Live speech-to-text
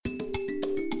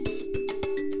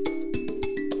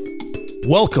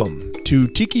Welcome to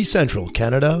Tiki Central,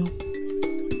 Canada.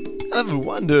 Ever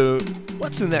wonder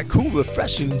what's in that cool,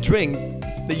 refreshing drink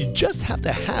that you just have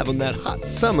to have on that hot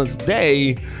summer's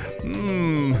day?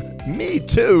 Me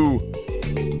too.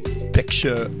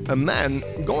 Picture a man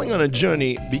going on a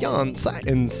journey beyond sight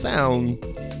and sound.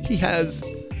 He has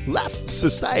left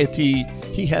society.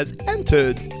 He has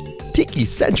entered Tiki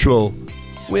Central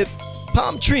with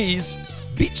palm trees,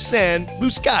 beach sand,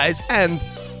 blue skies, and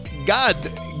God,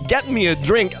 get me a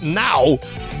drink now.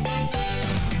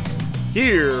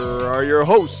 Here are your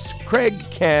hosts, Craig,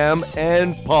 Cam,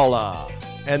 and Paula,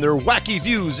 and their wacky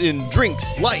views in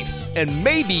drinks, life, and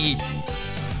maybe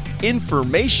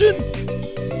information.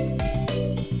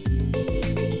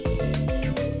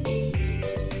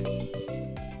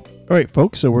 All right,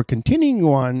 folks, so we're continuing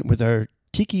on with our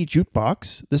Tiki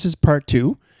Jukebox. This is part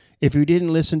 2. If you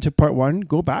didn't listen to part 1,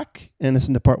 go back and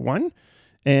listen to part 1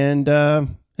 and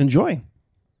enjoy.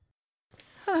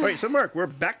 All right, so Mark, we're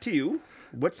back to you.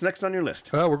 What's next on your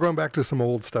list? We're going back to some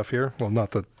old stuff here. Well,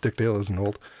 not that Dick Dale isn't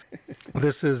old.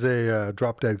 This is a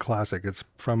Drop Dead classic. It's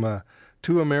from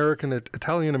two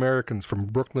Italian Americans from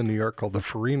Brooklyn, New York, called the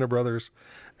Farina Brothers,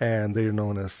 and they're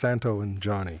known as Santo and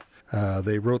Johnny.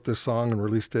 They wrote this song and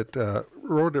released it,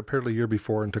 wrote it apparently a year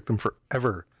before, and took them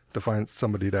forever to find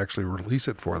somebody to actually release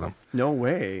it for them. No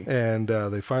way. And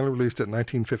they finally released it in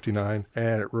 1959,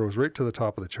 and it rose right to the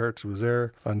top of the charts. It was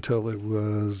there until it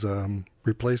was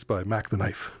replaced by Mac the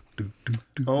Knife.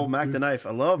 Mac the Knife.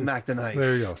 I love Mac the Knife.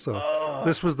 There you go. So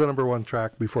this was the number one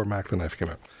track before Mac the Knife came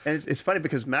out. And it's funny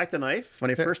because Mac the Knife, when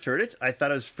I first heard it, I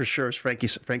thought it was for sure Frank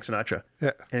Sinatra.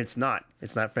 Yeah. And it's not.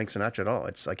 It's not Frank Sinatra at all.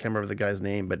 I can't remember the guy's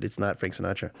name, but it's not Frank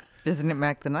Sinatra. Isn't it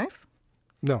Mac the Knife?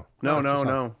 No,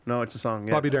 it's a song.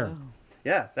 Yeah. Bobby Darin.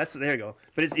 Yeah, there you go.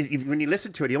 But when you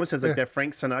listen to it, he almost has like that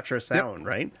Frank Sinatra sound,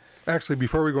 right? Actually,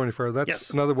 before we go any further, that's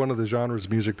another one of the genres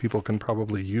of music people can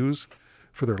probably use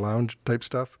for their lounge type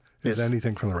stuff. Is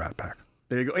anything from the Rat Pack.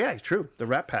 There you go. Yeah, it's true. The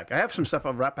Rat Pack. I have some stuff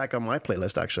of Rat Pack on my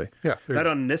playlist, actually. Yeah. Not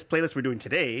on this playlist we're doing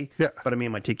today, but I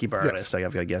mean my Tiki Bar list. I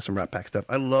have some Rat Pack stuff.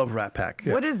 I love Rat Pack.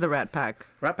 Yeah. What is the Rat Pack?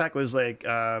 Rat Pack was like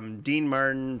Dean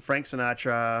Martin, Frank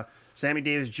Sinatra, Sammy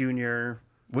Davis Jr.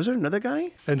 Was there another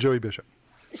guy? And Joey Bishop.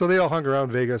 So they all hung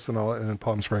around Vegas and in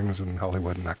Palm Springs and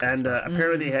Hollywood and that kind of stuff. And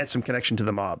apparently they had some connection to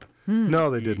the mob. No,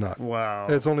 they did not. Wow.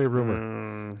 It's only a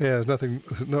rumor. Yeah, there's nothing,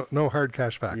 no hard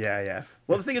cash fact. Yeah.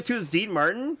 Well, the thing is, too, is Dean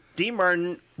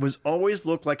Martin was always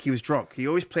looked like he was drunk. He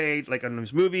always played like on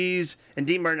his movies, and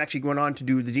Dean Martin actually went on to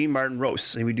do the Dean Martin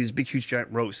roasts, and he would do these big, huge, giant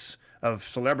roasts of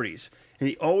celebrities. And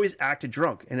he always acted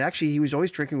drunk. And actually, he was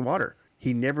always drinking water.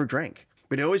 He never drank.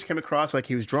 But he always came across like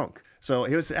he was drunk. So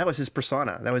that was his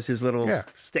persona. That was his little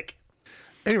stick.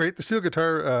 Anyway, the steel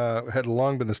guitar had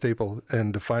long been a staple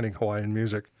in defining Hawaiian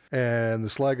music. And the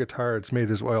slide guitar, it's made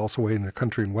its way also into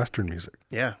country and western music.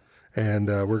 Yeah. And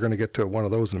we're going to get to one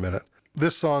of those in a minute.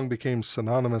 This song became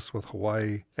synonymous with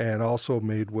Hawaii and also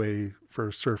made way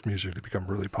for surf music to become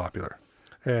really popular.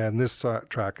 And this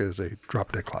track is a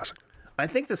Drop Dead classic. I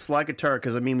think the slide guitar,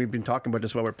 because we've been talking about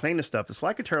this while we're playing this stuff, the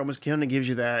slide guitar almost kind of gives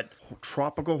you that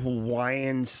tropical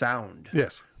Hawaiian sound.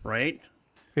 Yes. Right?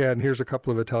 Yeah, and here's a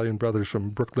couple of Italian brothers from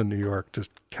Brooklyn, New York,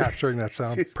 just capturing that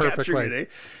sound perfectly. It, eh?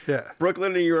 Yeah.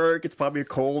 Brooklyn, New York, it's probably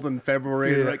cold in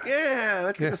February. Yeah. Like,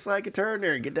 let's get the slide guitar in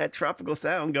there and get that tropical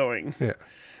sound going. Yeah.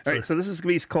 All right, so this is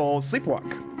going to be called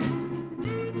Sleepwalk.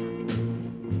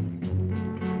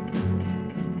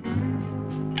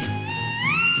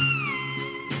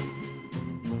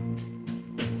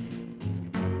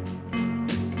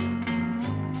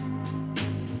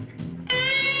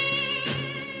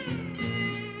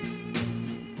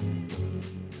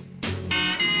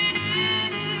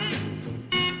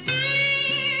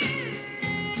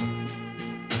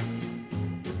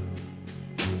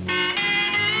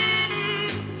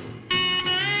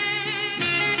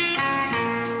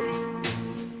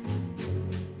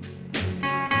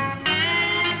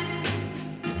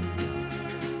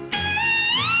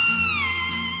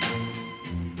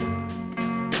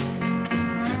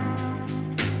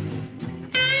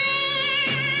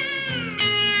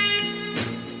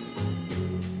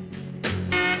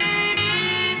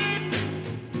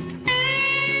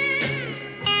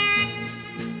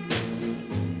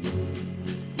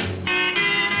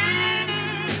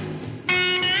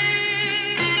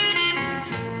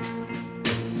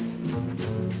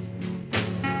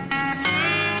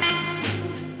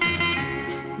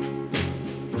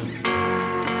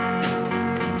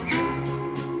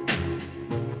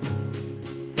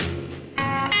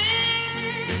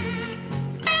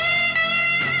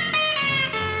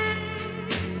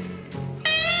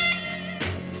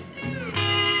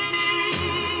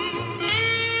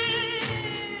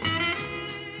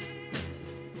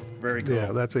 very cool.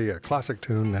 Yeah, that's a classic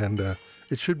tune, and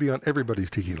it should be on everybody's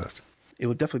tiki list. It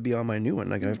will definitely be on my new one.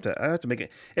 Like I have to make it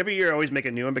every year. I always make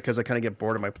a new one because I kind of get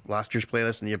bored of my last year's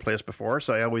playlist and the year playlist before.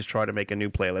 So I always try to make a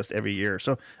new playlist every year.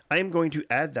 So I am going to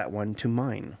add that one to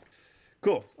mine.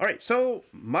 Cool. All right. So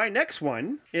my next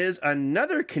one is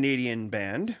another Canadian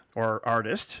band or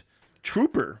artist,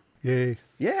 Trooper. Yay.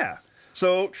 Yeah.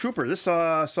 So Trooper, this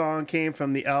song came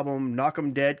from the album Knock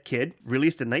 'em Dead Kid,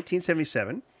 released in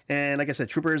 1977. And like I said,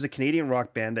 Trooper is a Canadian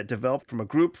rock band that developed from a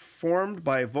group formed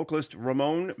by vocalist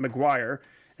Ramon McGuire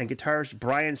and guitarist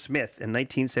Brian Smith in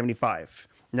 1975.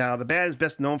 Now, the band is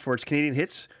best known for its Canadian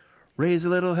hits, Raise a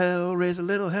Little Hell, Raise a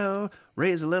Little Hell,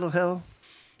 Raise a Little Hell.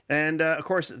 And, of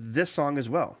course, this song as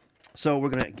well. So we're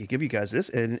going to give you guys this,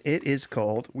 and it is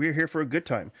called We're Here for a Good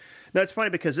Time. Now, it's funny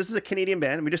because this is a Canadian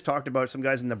band, and we just talked about some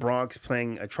guys in the Bronx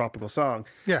playing a tropical song.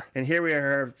 Yeah. And here we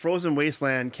are, Frozen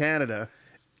Wasteland, Canada.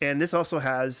 And this also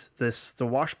has the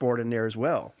washboard in there as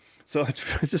well. So it's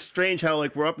just strange how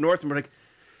like we're up north and we're like,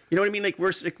 you know what I mean? Like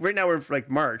right now we're like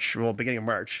March, well, beginning of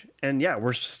March, and yeah,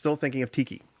 we're still thinking of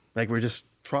tiki. Like we're just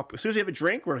as soon as we have a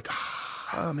drink, we're like,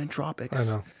 I'm in tropics. I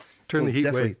know. Turn the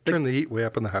heat way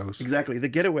up in the house. Exactly, the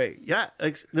getaway. Yeah,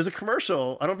 like, there's a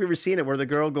commercial. I don't know if you've ever seen it where the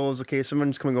girl goes, okay,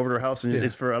 someone's coming over to her house and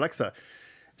it's for Alexa.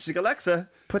 She's like, Alexa,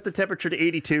 put the temperature to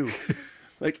 82.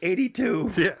 Like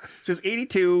 82. Yeah. So it's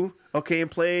 82. Okay, and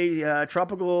play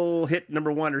tropical hit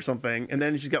number 1 or something. And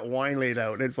then she's got wine laid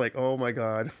out. And it's like, oh my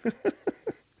God.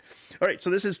 All right,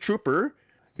 so this is Trooper.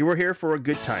 You were here for a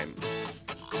good time.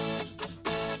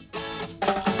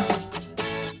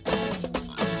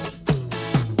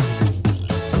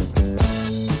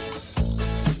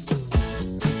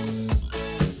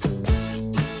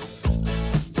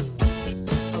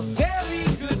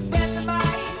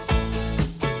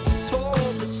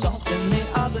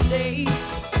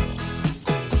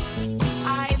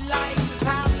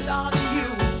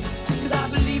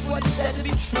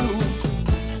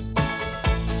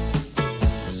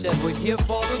 We're here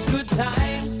for a good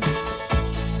time.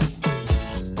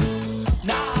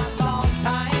 Not a long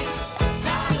time.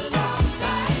 Not a long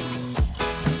time.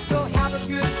 So have a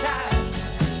good time.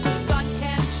 The sun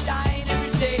can shine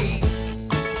every day.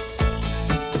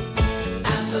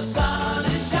 And the sun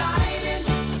is shining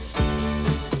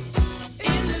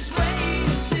in this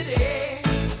rainy city.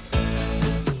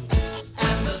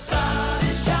 And the sun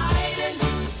is shining.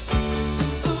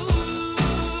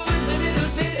 Ooh, isn't it a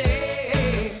pity?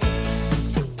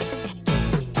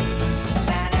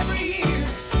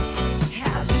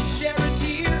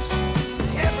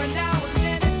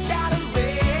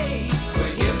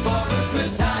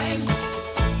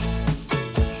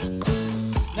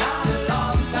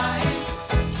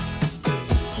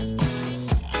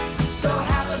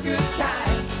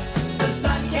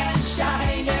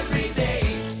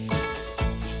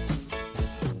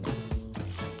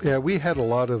 Yeah, we had a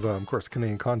lot of course,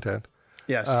 Canadian content.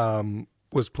 Yes.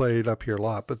 Was played up here a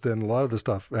lot, but then a lot of the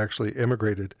stuff actually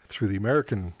immigrated through the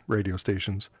American radio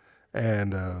stations,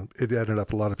 and it ended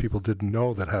up a lot of people didn't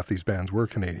know that half these bands were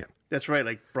Canadian. That's right.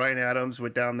 Like Bryan Adams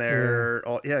went down there.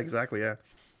 Yeah, exactly. Yeah.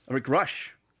 I mean,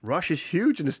 Rush. Rush is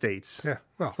huge in the States. Yeah.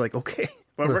 Well, it's like, okay.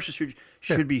 Well, Rush is huge.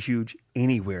 Should be huge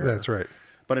anywhere. That's right.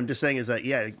 But I'm just saying is that,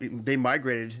 yeah, they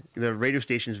migrated. The radio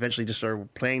stations eventually just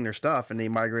started playing their stuff, and they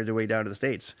migrated their way down to the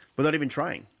States without even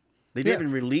trying. They didn't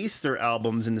even release their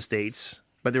albums in the States,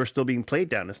 but they were still being played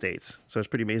down in the States. So it's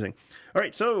pretty amazing. All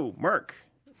right, so, Mark,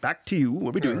 back to you. What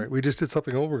are we doing? All right, we just did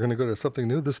something old. We're going to go to something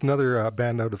new. This is another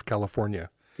band out of California.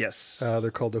 Yes.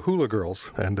 They're called the Hula Girls,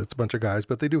 and it's a bunch of guys,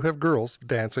 but they do have girls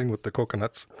dancing with the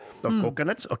coconuts. The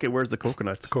coconuts? Okay, where's the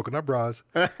coconuts? Coconut bras.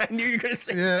 I knew you were going to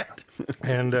say that.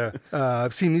 And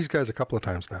I've seen these guys a couple of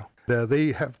times now.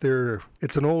 They have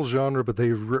it's an old genre, but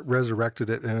they've resurrected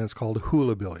it, and it's called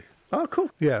hulabilly. Oh, cool.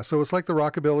 Yeah, so it's like the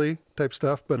rockabilly type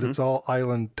stuff, but it's all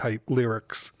island type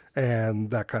lyrics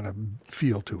and that kind of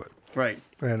feel to it. Right.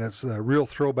 And it's a real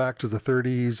throwback to the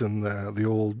 30s and the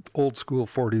old school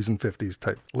 40s and 50s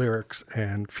type lyrics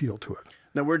and feel to it.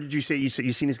 Now, where did you say you've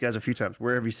seen these guys a few times?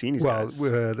 Where have you seen these guys?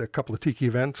 Well, we had a couple of tiki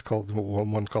events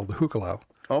one called the Hukalau.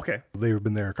 Okay. They've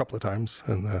been there a couple of times,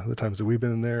 and the times that we've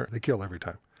been in there, they kill every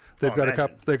time. They've got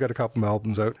a couple of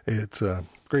albums out. It's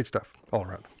great stuff all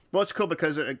around. Well, it's cool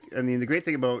because, I mean, the great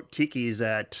thing about tiki is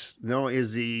that not only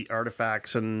is the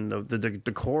artifacts and the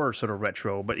decor sort of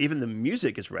retro, but even the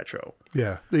music is retro.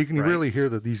 Yeah, you can really hear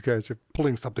that these guys are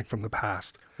pulling something from the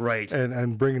past. Right.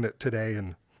 And bringing it today.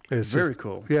 And it's very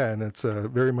cool. Yeah, and it's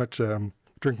very much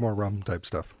drink more rum type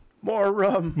stuff. More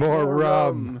rum. More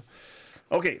rum.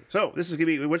 Okay, so this is going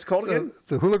to be, what's it called again? It's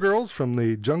the Hula Girls from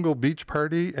the Jungle Beach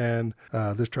Party, and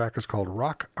this track is called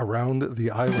Rock Around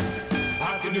the Island.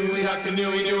 Hockanooey,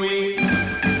 hockanooey, nooey.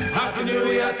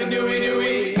 Hockanooey, hockanooey,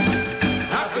 nooey.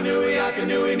 Hockanooey,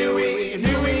 hockanooey, nooey.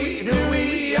 Nooey,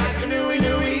 nooey, hockanooey,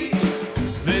 nooey.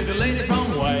 There's a lady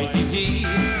from Waikiki,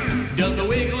 does a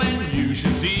wiggle and you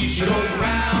should see. She goes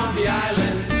round the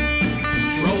island,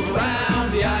 she rolls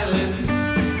around the island,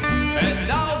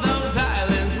 and all those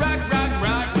islands rock, rock,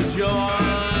 rock with joy.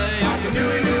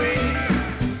 Hockanooey, nooey.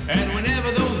 And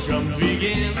whenever those drums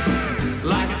begin,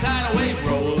 like a tidal wave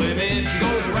rolling in, she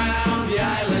goes around the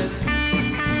island,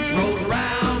 she rolls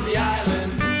around the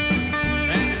island,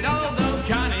 and all those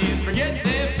Connies forget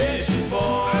their fishing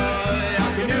boy.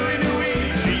 Hockanooey, nooey,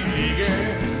 she's eager.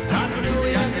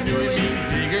 Hockanooey, hockanooey, she's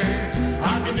eager.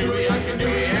 Hockanooey,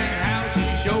 hockanooey, and how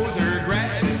she shows her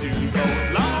gratitude,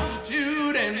 both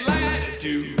longitude and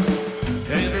latitude.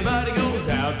 Everybody goes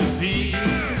out to sea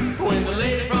when the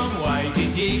lady from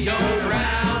Waikiki goes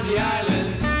around the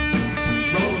island,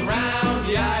 she rolls around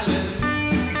the island,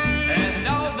 and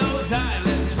all those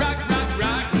islands rock, rock,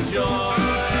 rock with joy.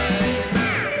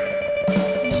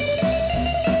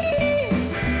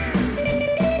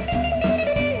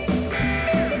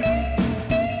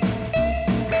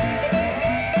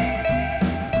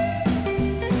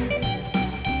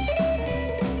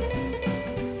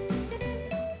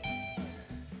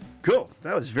 Cool.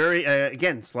 That was very,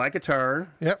 again, slide guitar.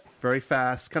 Yep. Very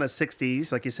fast, kind of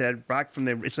 60s, like you said, back from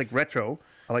the, it's like retro.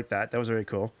 I like that. That was very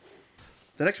cool.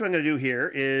 The next one I'm going to do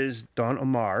here is Don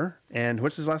Omar. And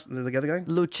what's his last, the other guy?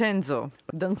 Lucenzo.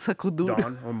 Dança Kuduro.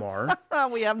 Don Omar.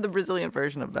 We have the Brazilian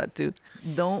version of that too.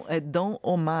 Dom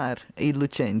Omar e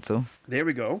Lucenzo. There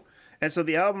we go. And so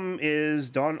the album is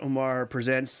Don Omar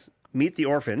Presents Meet the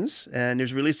Orphans, and it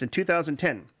was released in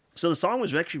 2010. So the song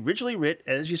was actually originally written,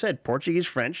 as you said,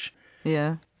 Portuguese-French,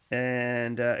 Yeah.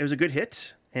 and it was a good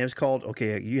hit. And it was called,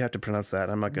 okay, you have to pronounce that.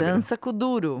 I'm not good at it. Dança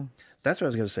Kuduro. That's what I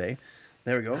was going to say.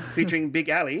 There we go. Featuring Big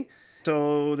Ali.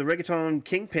 So the reggaeton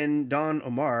kingpin Don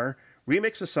Omar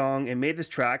remixed the song and made this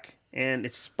track, and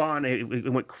it spawned, it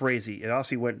went crazy. It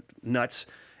also went nuts.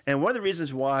 And one of the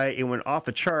reasons why it went off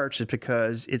the charts is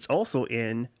because it's also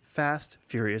in Fast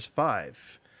Furious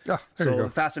 5. Ah, there you So go. the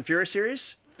Fast and Furious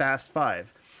series, Fast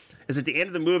 5. Is at the end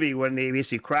of the movie when they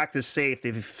basically crack this safe,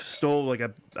 they've stole like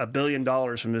 $1 billion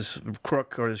from this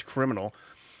crook or this criminal,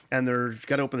 and they're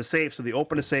got to open the safe. So they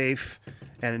open the safe,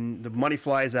 and the money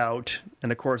flies out,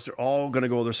 and of course they're all going to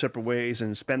go their separate ways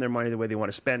and spend their money the way they want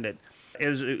to spend it.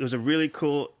 It was a really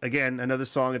cool, again, another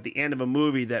song at the end of a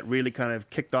movie that really kind of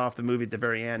kicked off the movie at the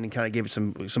very end and kind of gave it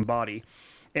some body.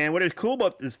 And what is cool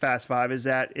about this Fast 5 is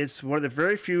that it's one of the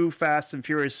very few Fast and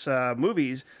Furious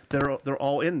movies that they're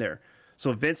all in there.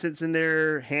 So Vincent's in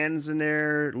there, Han's in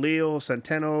there, Leo,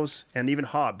 Santanos, and even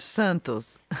Hobbs.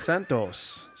 Santos.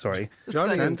 Santos, sorry.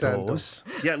 Johnny and Santos.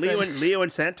 Yeah, Leo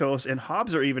and Santos and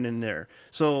Hobbs are even in there.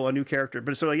 So a new character.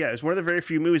 But so yeah, it's one of the very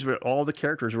few movies where all the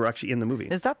characters were actually in the movie.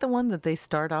 Is that the one that they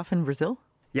start off in Brazil?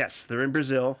 Yes, they're in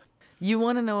Brazil. You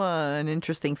want to know an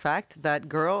interesting fact? That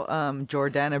girl,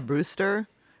 Jordana Brewster,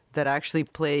 that actually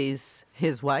plays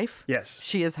his wife. Yes.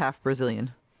 She is half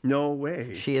Brazilian. No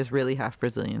way. She is really half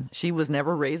Brazilian. She was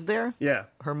never raised there. Yeah.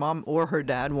 Her mom or her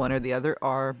dad, one or the other,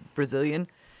 are Brazilian.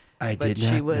 I But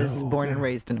she was born and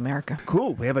raised in America.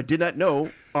 Cool. We have a did not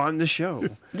know on the show.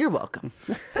 You're welcome.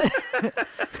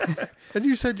 And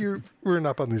you said you weren't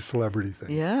up on these celebrity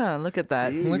things. Yeah, look at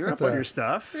that. See, Look you're at up on that. your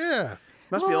stuff. Yeah.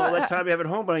 Must be Well, all that time you have at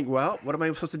home. But well, what am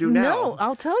I supposed to do now? No,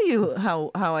 I'll tell you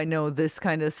how I know this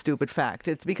kind of stupid fact.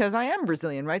 It's because I am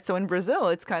Brazilian, right? So in Brazil,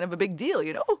 it's kind of a big deal,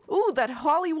 you know? Ooh, that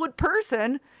Hollywood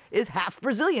person is half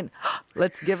Brazilian.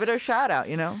 Let's give it a shout out,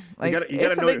 you know? Like, You gotta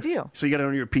it's a know big deal. So you got to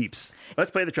know your peeps. Let's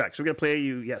play the track. So we're going to play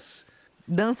you, yes.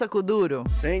 Dança Kuduro.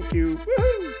 Thank you.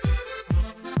 Woo!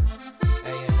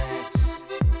 ANX,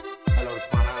 el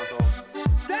orfanato.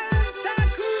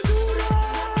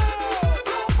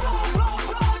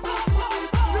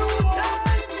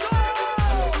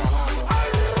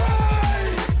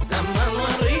 La mano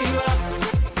arriba,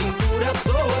 cintura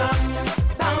sola,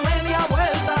 da media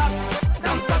vuelta,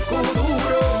 danza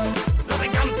kuduro, no te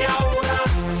canses ahora,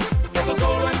 que esto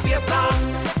solo empieza,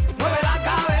 mueve la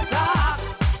cabeza,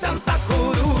 danza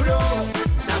kuduro,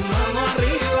 la mano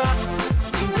arriba,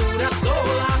 cintura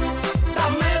sola, da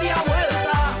media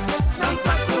vuelta,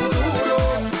 danza kuduro,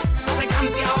 no te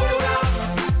canses ahora,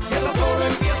 que esto solo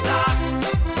empieza,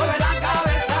 mueve la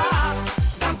cabeza,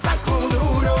 danza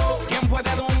kuduro. ¿Quién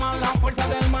puede domar la fuerza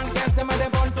del mar que se mete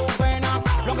por tu pena?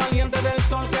 Lo caliente del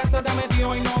sol que se te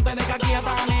metió y no te deja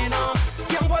quieta, nena.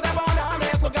 ¿Quién puede parar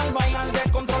eso que al bailar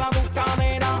descontrola tus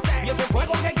caderas? Y ese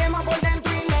fuego que quema por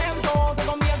dentro y lento te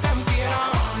convierte en piedra.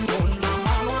 Con la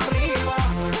mano arriba,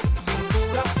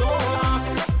 cintura sola,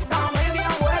 da media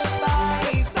vuelta,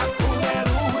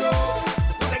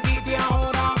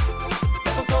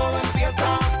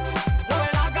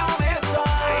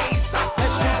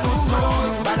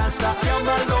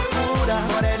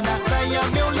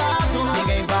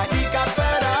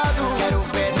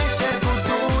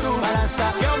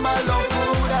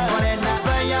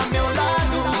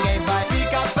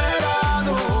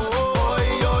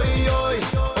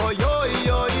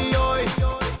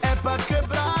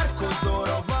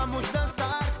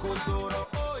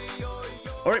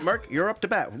 right, Mark, you're up to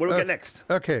bat. What do we get next?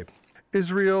 Okay.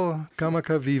 Israel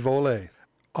Gamaka Vivole,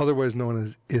 otherwise known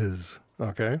as Is.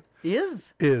 Okay?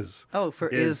 Is. Oh, for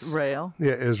Is. Israel.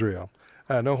 Yeah, Israel.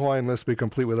 No Hawaiian list be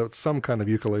complete without some kind of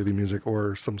ukulele music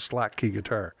or some slack key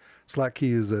guitar. Slack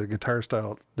key is a guitar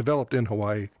style developed in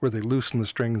Hawaii where they loosen the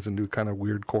strings and do kind of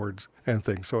weird chords and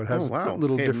things. So it has Oh, wow. a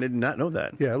little Okay, different. did not know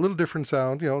that. Yeah, a little different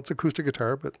sound. You know, it's acoustic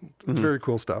guitar, but it's very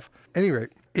cool stuff. Any rate,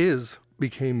 Is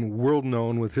became world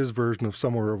known with his version of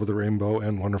Somewhere Over the Rainbow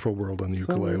and Wonderful World on the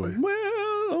ukulele. Well,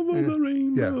 over the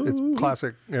rainbow. Yeah, it's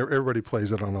classic. Everybody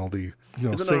plays it on all the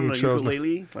Is it singing on a shows.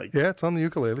 ukulele? Like, Yeah, it's on the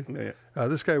ukulele. Yeah,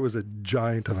 This guy was a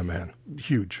giant of a man.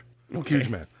 Huge. Huge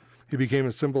man. He became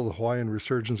a symbol of Hawaiian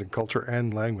resurgence in culture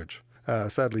and language.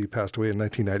 Sadly, he passed away in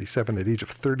 1997 at age of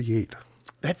 38.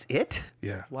 That's it?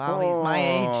 Yeah. Wow, he's my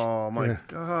age. Oh, my Yeah.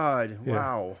 God. Yeah.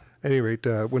 Wow. At any rate,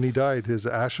 when he died, his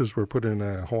ashes were put in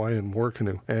a Hawaiian war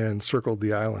canoe and circled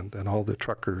the island, and all the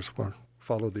truckers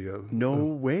followed the No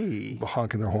way.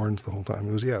 honking their horns the whole time.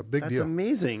 It was, a big That's deal.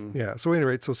 amazing. Yeah. So, any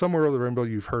rate, Somewhere Over the Rainbow,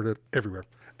 you've heard it everywhere.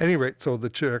 Any rate, so the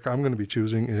chick I'm going to be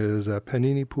choosing is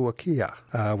Panini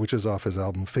Puakia, which is off his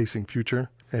album Facing Future.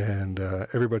 And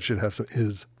everybody should have some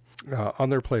Is on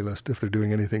their playlist if they're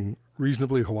doing anything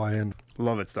reasonably Hawaiian.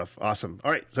 Love it stuff. Awesome.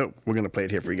 All right, so we're going to play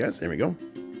it here for you guys. There we go.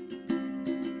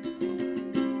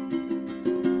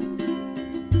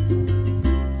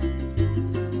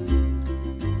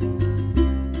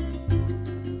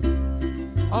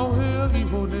 Auhea I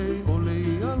hone o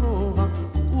lei aloha,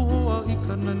 uhoa I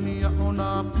kanania o nā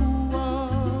pua.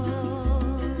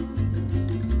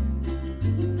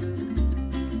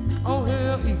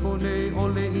 Auhea I hone o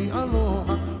lei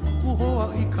aloha, uhoa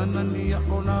I kanania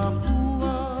o nā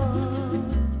pua.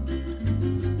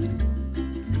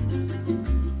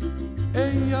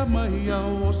 Eia mai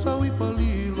au sau I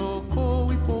palilo, ko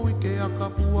I po I ke a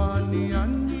kapua ani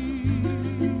ani.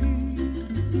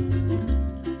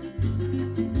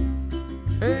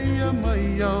 Eia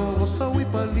mai au sau I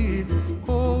palilo,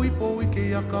 ko I po I ke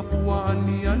a kapua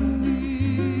ani ani.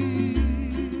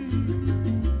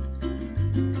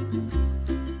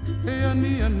 E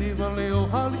ani ani vale o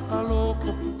hali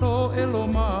aloko, lo elo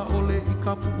ma ole I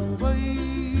kapu vai.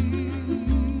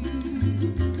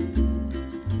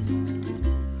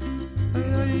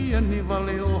 Ai ani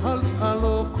vale o hali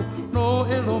aloko, no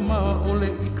elo ma ole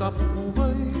I kapu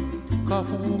vai,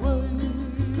 kapu vai.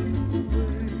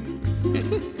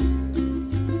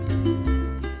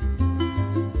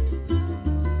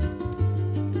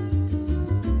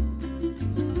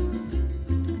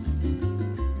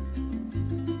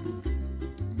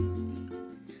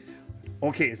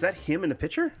 Okay, is that him in the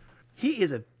picture? He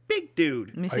is a big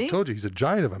dude. You I see? told you, he's a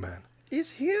giant of a man.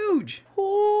 He's huge.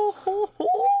 Ho, ho, ho.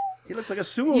 He looks like a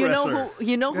sumo You wrestler. know who?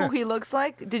 You know Yeah. who he looks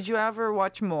like? Did you ever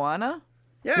watch Moana?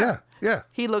 Yeah, yeah,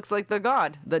 He looks like the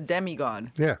god, the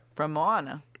demigod yeah. from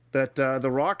Moana. That The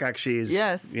Rock actually is.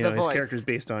 Yes, you know, the his voice. character's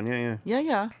based on. Yeah, yeah. Yeah,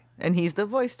 yeah. And he's the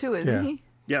voice too, isn't Yeah. he?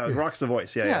 Yeah, The Rock's the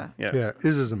voice. Yeah, yeah, Yeah. yeah. Yeah,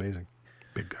 Is amazing.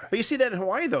 Big guy. But you see that in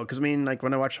Hawaii though, because I mean, like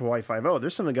when I watch Hawaii Five-0,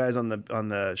 there's some of the guys on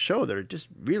the show that are just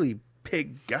really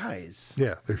big guys.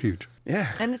 Yeah, they're huge.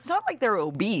 Yeah. And it's not like they're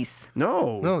obese.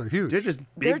 No. No, they're huge. They're just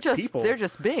big people. They're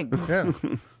just big. Yeah.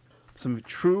 Some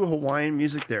true Hawaiian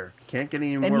music there. Can't get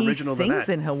any And more he original than sings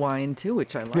that. in Hawaiian too,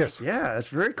 which I like. Yes. Yeah, that's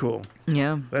very cool.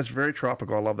 Yeah. That's very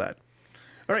tropical. I love that.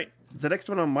 All right. The next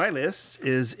one on my list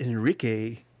is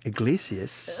Enrique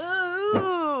Iglesias.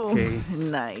 Ooh, Okay.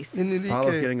 nice.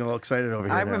 Paolo's getting a little excited over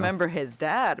here. I now. remember his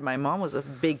dad. My mom was a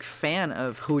big fan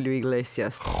of Julio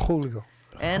Iglesias. Julio.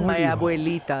 And my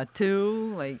abuelita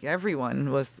too. Like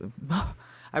everyone was.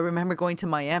 I remember going to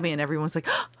Miami and everyone's like,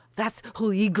 oh, "That's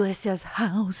Julio Iglesias'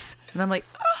 house," and I'm like,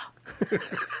 oh.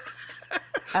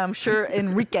 I'm sure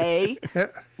Enrique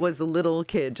was a little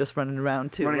kid just running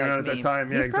around too. Running like around at that me.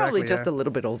 time, yeah, He's probably exactly, just yeah. a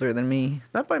little bit older than me.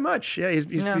 Not by much. Yeah, he's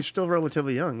Yeah. still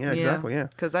relatively young. Yeah, exactly. Yeah.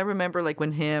 Because I remember like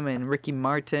when him and Ricky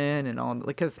Martin and all,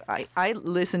 because I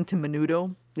listened to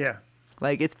Menudo. Yeah.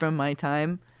 Like it's from my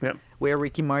time Yep. where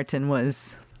Ricky Martin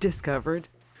was discovered.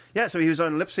 Yeah, so he was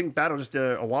on Lip Sync Battle just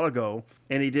a while ago,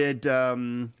 and he did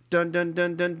dun dun dun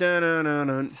dun dun dun dun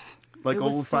dun, like It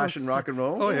was old fashioned so rock and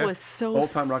roll. Oh, It yeah. was so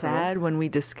Old-time rock and roll. sad when we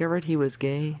discovered he was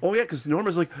gay. Oh yeah, because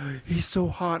Norma's like, he's so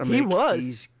hot. I'm He like, was.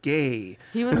 He's gay.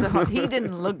 He was he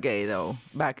didn't look gay though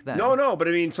back then. No, but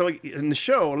I mean, so like, in the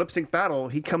show Lip Sync Battle,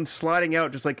 he comes sliding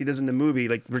out just like he does in the movie,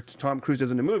 like Tom Cruise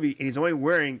does in the movie, and he's only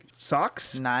wearing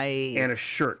socks Nice. and a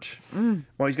shirt.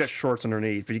 Well, he's got shorts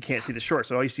underneath, but you can't see the shorts,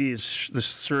 so all you see is the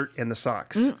shirt and the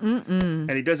socks. And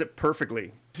he does it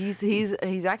perfectly.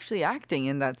 He's actually acting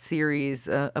in that series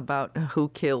about who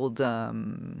killed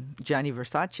Gianni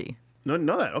Versace. No,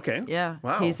 know that. Okay. Yeah,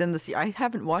 Wow. he's in the. I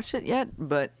haven't watched it yet,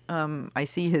 but I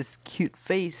see his cute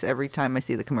face every time I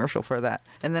see the commercial for that.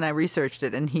 And then I researched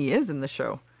it, and he is in the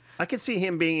show. I could see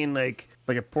him being in like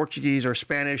a Portuguese or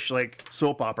Spanish like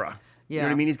soap opera. You know what I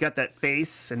Yeah. mean? He's got that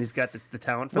face and he's got the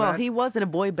talent for Well, that. he was in a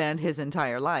boy band his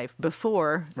entire life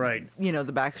before, Right. You know,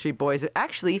 the Backstreet Boys.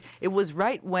 Actually, it was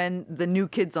right when the New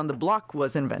Kids on the Block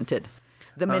was invented.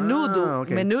 The Menudo,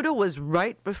 okay. Menudo was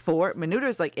right before. Menudo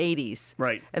is like 80s,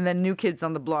 Right. And then New Kids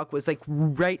on the Block was like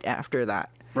right after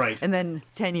that, Right. And then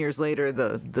 10 years later,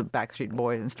 the Backstreet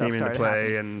Boys and stuff Came into started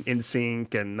play happening. and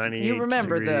NSYNC and 98 You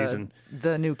remember Degrees the and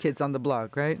the New Kids on the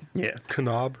Block, right? yeah.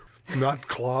 Knob, not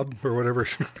clob, or whatever,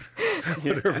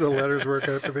 whatever the letters work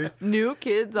out to be. New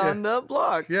Kids on the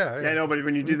Block. Yeah, Yeah, I know, but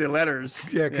when you do the letters,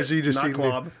 Yeah, because you just not see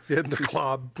clob. the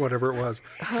clob, whatever it was.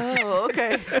 Oh,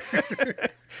 okay.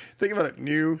 Think about it.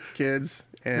 New Kids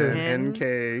and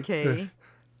NK.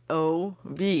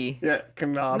 K-O-B. Yeah,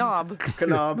 Knob. Knob.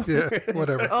 Knob. Yeah,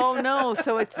 whatever. Oh no!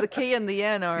 So it's the K and the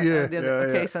N are Yeah. the Yeah,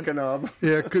 okay. yeah. So Knob.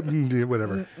 Yeah,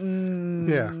 whatever.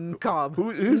 Yeah, Cobb.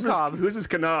 Who's this? Cobb. Who's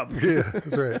this Knob? yeah,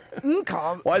 that's right.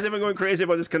 Cobb. Why is everyone going crazy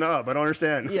about this Knob? I don't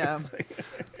understand. Yeah.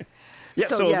 Yeah.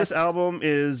 So, So, yes. this album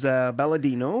is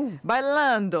Balladino.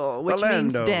 Bailando, which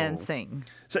means Bailando. dancing.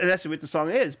 So that's what the song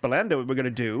is. Balando. We're gonna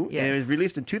do. And it was Yes.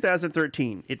 released in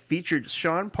 2013. It featured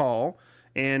Sean Paul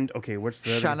and what's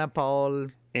the other- Shana Paul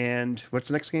and what's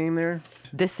the next game there?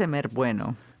 de Semer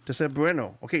Bueno. To say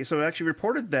Bueno. Okay, so it actually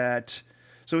reported that.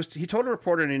 So he told a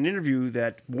reporter in an interview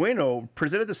that Bueno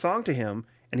presented the song to him,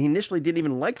 and he initially didn't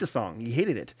even like the song. He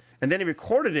hated it, and then he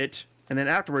recorded it, and then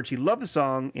afterwards he loved the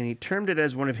song, and he termed it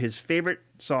as one of his favorite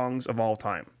songs of all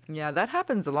time. Yeah, that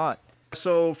happens a lot.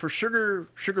 So for Sugar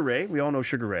Ray, we all know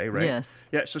Sugar Ray, right? Yes.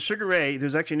 Yeah. So Sugar Ray,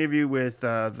 there's actually an interview with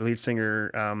the lead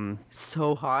singer.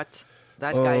 So hot.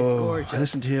 That guy's gorgeous. I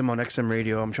listened to him on XM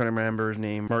Radio. I'm trying to remember his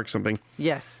name, Mark something.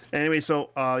 Yes. Anyway,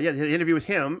 so the interview with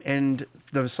him and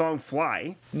the song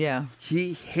 "Fly." Yeah.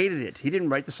 He hated it. He didn't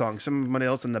write the song. Somebody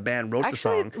else in the band wrote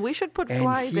Actually, the song. we should put And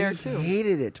Fly he there too.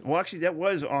 hated it. Well, actually, that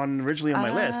was originally on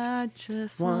my list. I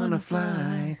just Wanna wanna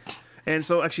fly. And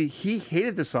so actually, he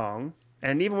hated the song.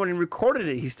 And even when he recorded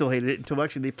it, he still hated it until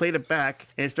actually they played it back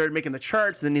and it started making the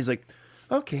charts. And then he's like,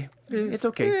 okay, it's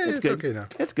okay. Yeah, it's it's good. okay now."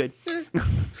 It's good.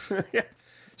 Yeah.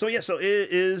 So it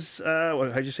is,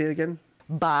 how'd you say it again?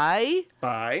 By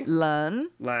By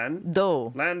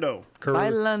Lando. Lando. By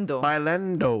Lando. By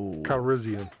Lando.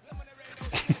 Calrissian.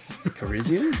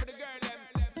 Parisian?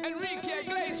 Enrique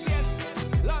Iglesias,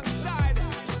 alongside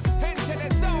Gente de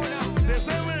Zona.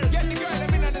 Get the girl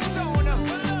them in the zona.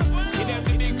 In them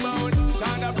the big mound,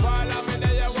 Shonda Paul, I'm in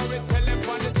there, what we tell them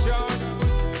on the throne.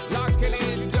 Locking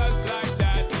in just like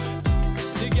that.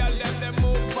 The girl them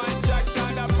move on Jack,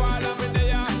 Shonda Paul, I'm in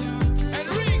there.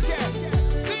 Enrique,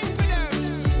 sing for them,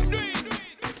 do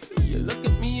it. You look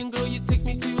at me and girl, you take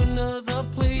me to another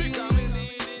place. Come and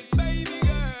need it, baby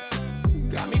girl.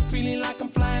 Got me feeling like I'm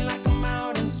flying, like I'm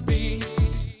out in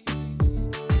space.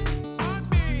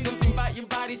 Something about your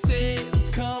body says,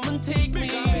 come and take me.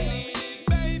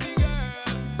 Baby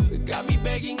girl. Got me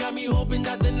begging, got me hoping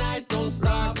that the night don't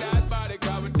stop. That body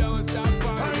coming, don't stop.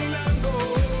 Bailando,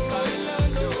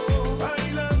 bailando,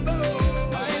 bailando,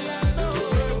 bailando. Tu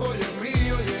cuerpo y el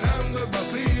mío llenando el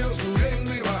vacío,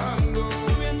 subiendo y bajando,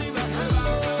 subiendo y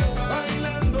bajando.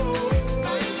 Bailando,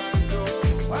 bailando,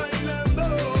 bailando,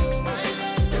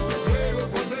 bailando. Ese fuego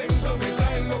por dentro me está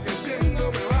enloqueciendo,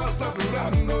 me va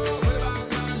saturando.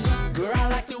 Girl, I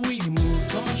like the way you move.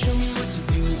 Come and show me what you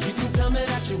do. You can tell me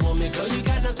that you want me, girl. You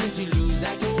got nothing to lose.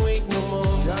 I can wait no more.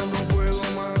 Ya no puedo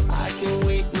más, I can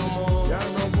wait no more. ya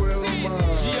no puedo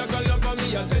más. She a go love for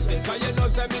me, I set it. Cause you know,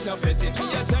 say me no bet it. Me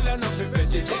a tell her not to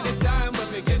bet it. Anytime when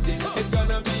we get it, it's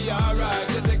gonna be alright.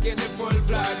 You're taking it full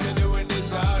flight. We're doing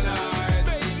this all night.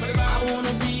 I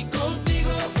wanna be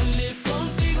contigo, and live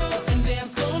contigo, and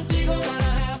dance contigo.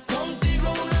 Gotta have contigo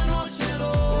una noche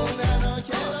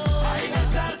loca. Hay que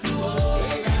estar tu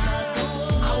boca.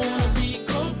 I wanna be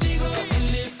contigo, and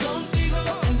live contigo,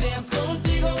 and dance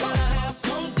contigo. Gotta have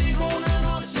contigo una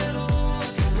noche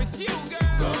loca. With you,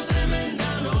 girl. Con tremenda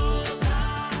nota.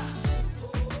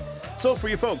 So for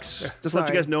you folks, just to let you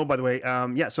Sorry. guys know, by the way,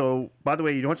 so by the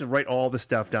way, you don't have to write all this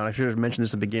stuff down. I should have mentioned this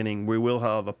at the beginning. We will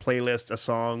have a playlist, a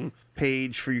song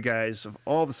page for you guys of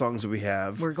all the songs that we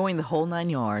have. We're going the whole 9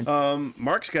 yards.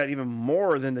 Mark's got even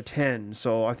more than the 10,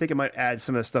 so I think I might add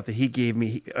some of the stuff that he gave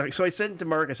me. So I said to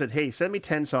Mark, I said, hey, send me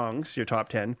 10 songs, your top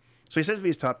 10. So he sends me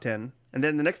his top 10, and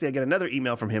then the next day I get another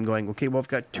email from him going, okay, well, I've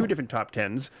got 2 different top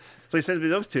 10s. So he sends me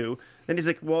those 2. Then he's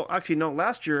like, well, actually, no,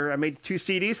 last year I made 2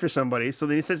 CDs for somebody, so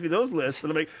then he sends me those lists,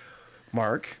 and I'm like,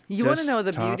 Mark. You want to just know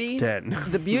the top beauty? 10.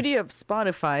 The beauty of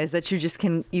Spotify is that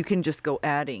you can just go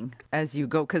adding as you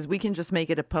go, because we can just make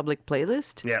it a public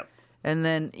playlist. Yeah. And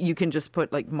then you can just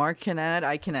put like Mark can add,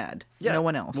 I can add. Yeah. No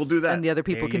one else. We'll do that. And the other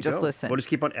people There can you just go. listen. We'll just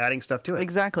keep on adding stuff to it.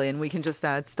 Exactly, and we can just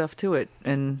add stuff to it,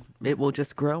 and it will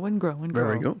just grow and grow and grow.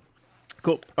 There we go.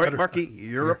 Cool. All right, Marky,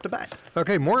 you're up to bat.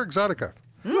 Okay, more Exotica.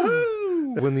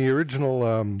 When the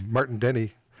original Martin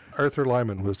Denny, Arthur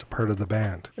Lyman was a part of the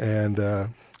band,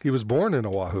 and he was born in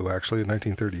Oahu actually in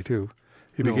 1932.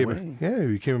 He became he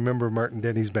became a member of Martin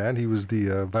Denny's band. He was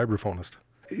the vibraphonist.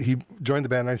 He joined the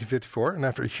band in 1954, and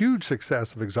after a huge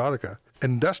success of Exotica,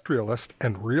 industrialist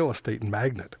and real estate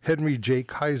magnate Henry J.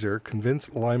 Kaiser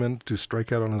convinced Lyman to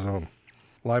strike out on his own.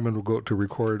 Lyman would go out to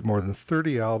record more than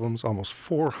 30 albums, almost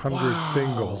 400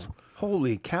 singles.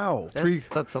 Holy cow.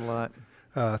 That's a lot.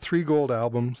 3 gold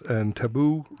albums, and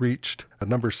Taboo reached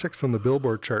number 6 on the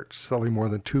Billboard chart, selling more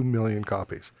than 2 million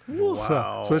copies.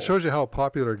 Wow. So that shows you how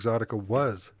popular Exotica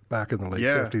was back in the late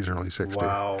 50s, early 60s.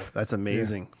 Wow. That's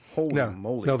amazing. Holy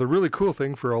moly. Now, the really cool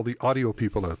thing for all the audio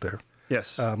people out there,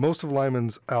 yes. most of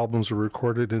Lyman's albums were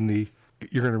recorded in the,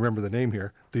 you're going to remember the name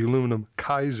here, the aluminum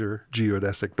Kaiser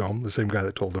geodesic dome, the same guy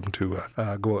that told him to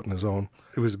go out on his own.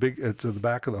 It was it's at the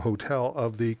back of the hotel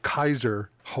of the Kaiser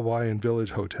Hawaiian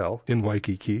Village Hotel in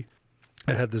Waikiki.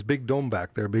 It had this big dome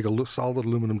back there, big solid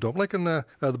aluminum dome, like in the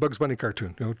Bugs Bunny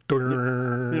cartoon, that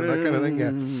kind of thing.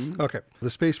 Yeah. Okay. The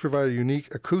space provided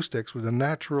unique acoustics with a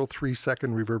natural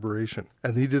 3-second reverberation,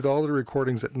 and he did all the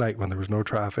recordings at night when there was no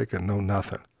traffic and no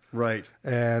nothing. Right.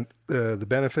 And the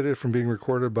benefited from being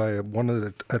recorded by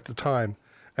at the time,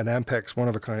 an Ampex, one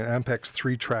of a kind, Ampex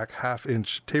 3-track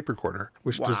half-inch tape recorder,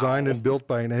 which designed and built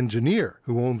by an engineer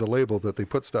who owned the label that they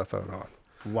put stuff out on.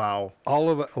 Wow. All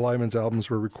of Lyman's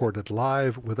albums were recorded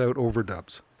live without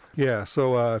overdubs. Yeah,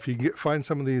 so if you find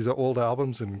some of these old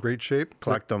albums in great shape,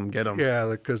 Collect them, get them. Yeah,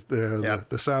 because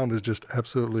the sound is just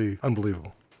absolutely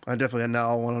unbelievable. I definitely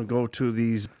now want to go to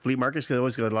these flea markets, because I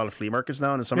always go to a lot of flea markets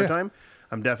now in the summertime.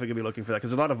 I'm definitely going to be looking for that,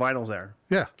 because there's a lot of vinyls there.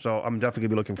 Yeah. So I'm definitely going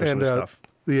to be looking for some of this stuff.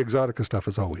 The Exotica stuff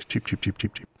is always cheap, cheap, cheap,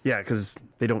 cheap, cheap. Yeah, because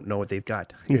they don't know what they've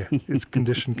got. Yeah, it's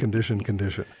condition.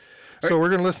 So we're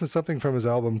going to listen to something from his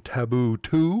album Taboo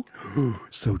 2.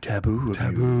 So taboo.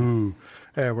 Taboo.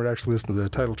 And we're actually listening to the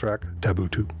title track, Taboo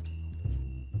 2.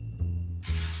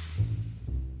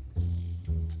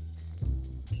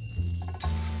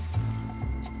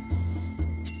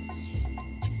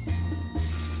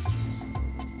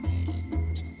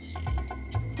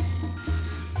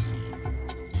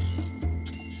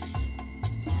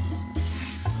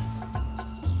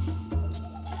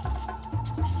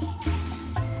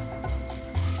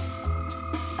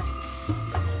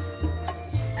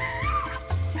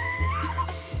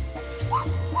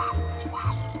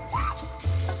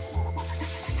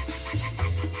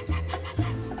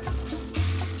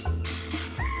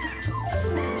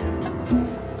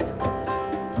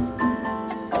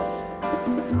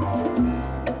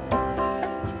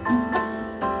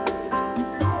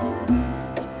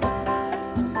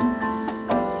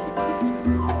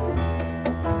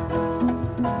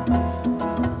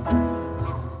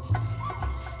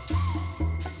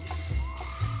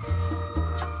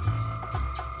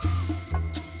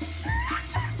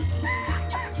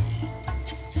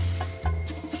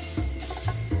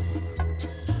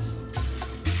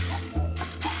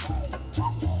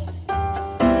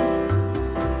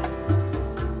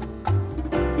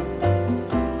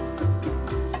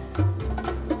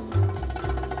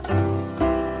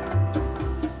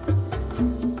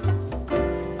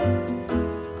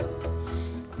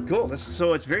 Cool.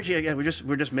 So it's very, again, we're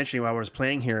just mentioning while I was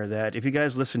playing here that if you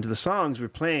guys listen to the songs we're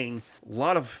playing, a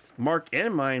lot of Mark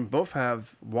and mine both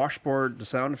have washboard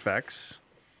sound effects,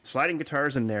 sliding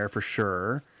guitars in there for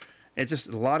sure. It's just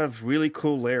a lot of really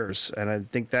cool layers, and I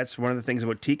think that's one of the things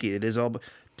about Tiki. It is all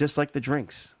just like the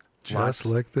drinks. Just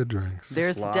like the drinks.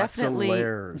 There's lots definitely of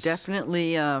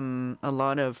layers. A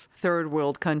lot of third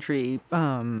world country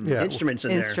instruments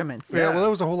in instruments. Yeah, well, that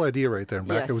was the whole idea right there. And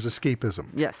back, Yes. it was escapism.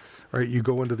 Yes. Right, you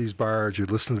go into these bars, you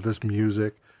listen to this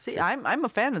music. See, I'm a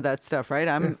fan of that stuff, right?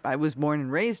 I was born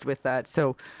and raised with that,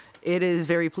 so it is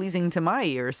very pleasing to my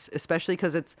ears, especially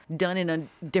because it's done in a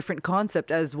different concept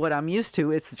as what I'm used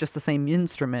to. It's just the same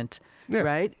instrument,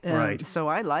 right? Right. So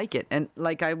I like it, and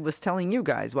like I was telling you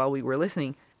guys while we were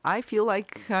listening, I feel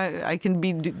like I can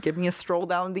be giving a stroll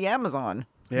down the Amazon.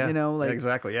 Yeah, you know, like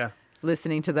exactly, yeah.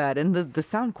 listening to that, and the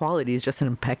sound quality is just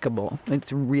impeccable.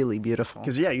 It's really beautiful.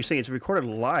 Because you're saying it's recorded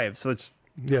live, so it's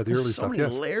the early so stuff. many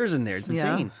Yes. layers in there. It's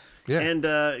Yeah. insane. Yeah.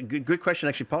 And good question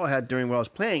actually Paul had during while I was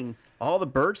playing. all the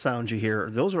bird sounds you hear,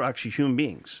 those are actually human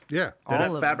beings. Yeah. They're All not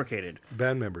of them. fabricated.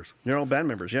 Band members. They're all band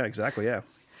members. Yeah, exactly. Yeah.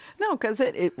 No, because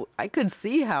I could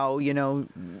see how,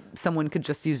 someone could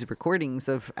just use recordings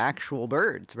of actual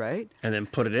birds, right? And then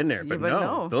put it in there. But but no,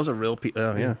 no. those are real people.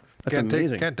 Oh, yeah. That's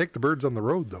amazing. Can't take the birds on the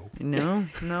road, though. No,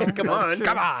 no. Come on, true.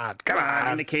 come on, come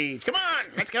on, in the cage. Come on,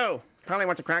 let's go. Probably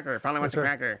wants a cracker. Probably wants a That's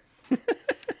cracker.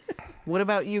 What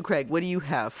about you, Craig? What do you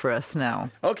have for us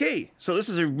now? Okay, so this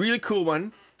is a really cool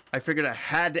one. I figured I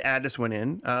had to add this one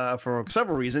in for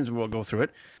several reasons, and we'll go through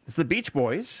it. It's the Beach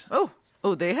Boys.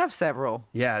 Oh, they have several.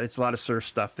 Yeah, it's a lot of surf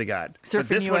stuff they got. Surfing But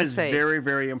this one is USA. very,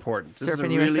 very important. This is a Surfing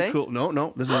really USA? cool.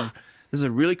 No, this is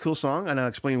a really cool song, and I'll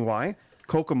explain why.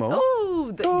 Kokomo.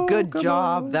 Oh, good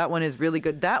job. That one is really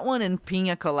good. That one and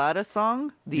Pina Colada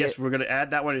song. Yes, we're going to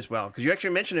add that one as well because you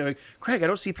actually mentioned it. Like, Craig, I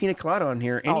don't see Pina Colada on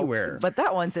here anywhere. But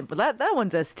that one's that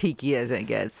one's as tiki as it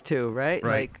gets too, right?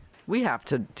 Right. Like we have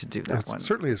to do that one. It's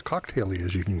certainly as cocktaily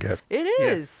as you can get. It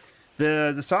is.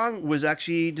 The song was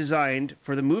actually designed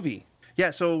for the movie. Yeah,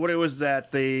 so what it was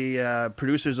that the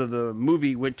producers of the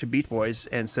movie went to Beach Boys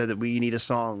and said that we need a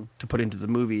song to put into the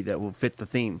movie that will fit the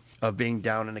theme of being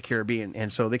down in the Caribbean.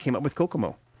 And so they came up with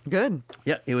Kokomo. Good.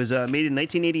 Yeah, it was made in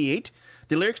 1988.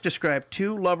 The lyrics describe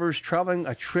two lovers traveling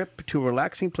a trip to a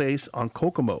relaxing place on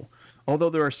Kokomo. Although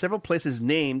there are several places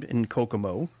named in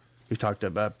Kokomo, we've talked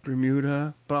about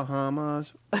Bermuda,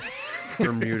 Bahamas,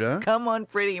 Bermuda, Come on,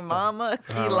 pretty mama,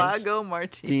 Key Largo,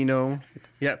 Martini. Dino.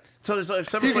 Yeah. So there's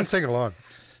several You can places. sing along.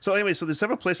 So anyway, so there's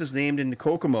several places named in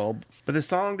Kokomo, but the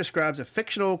song describes a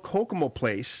fictional Kokomo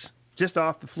place just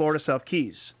off the Florida South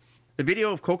Keys. The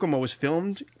video of Kokomo was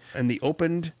filmed in the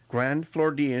opened Grand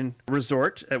Floridian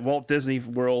Resort at Walt Disney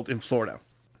World in Florida.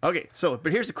 Okay,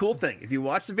 but here's the cool thing. If you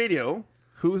watch the video,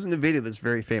 who's in the video that's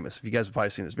very famous? If you guys have probably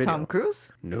seen this video. Tom Cruise?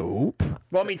 Nope.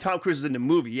 Well, I mean, Tom Cruise is in the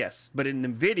movie, yes. But in the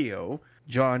video,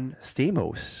 John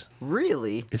Stamos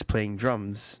Really? is playing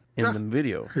drums in the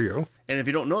video. There you go. And if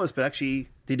you don't know this, but actually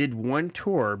they did one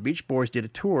tour. Beach Boys did a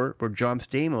tour where John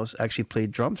Stamos actually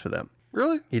played drums for them.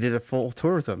 Really? He did a full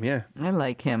tour with them, yeah. I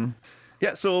like him.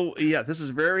 Yeah, so yeah, this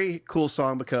is a very cool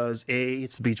song because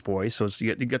it's the Beach Boys, so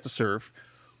you get to surf.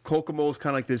 Kokomo is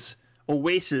kind of like this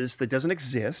oasis that doesn't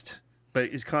exist, but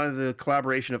it's kind of the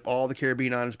collaboration of all the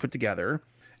Caribbean islands put together.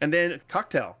 And then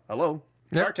cocktail. Hello,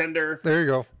 Yep. bartender. There you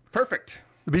go. Perfect.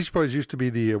 The Beach Boys used to be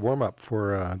the warm-up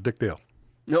for Dick Dale.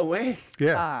 No way.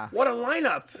 Yeah. What a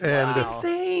lineup. And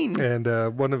Insane.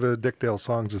 and one of Dick Dale's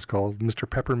songs is called Mr.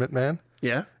 Peppermint Man.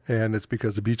 Yeah. And it's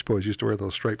because the Beach Boys used to wear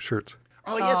those striped shirts.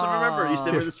 Oh, yes, I remember. You used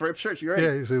to wear the striped shirt. You're right.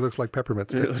 Yeah, so he looks like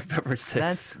peppermint sticks. Pepper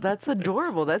sticks. That's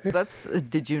adorable. That's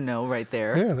did you know right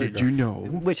there? Yeah, there Did go. you know?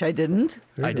 Which I didn't.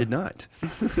 I did not.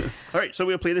 All right, so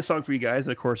we'll play this song for you guys.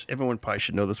 And of course, everyone probably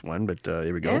should know this one, but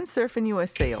here we go. And Surfing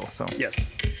USA also. Yes.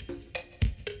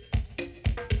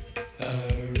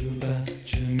 Aruba,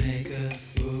 Jamaica,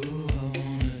 ooh, I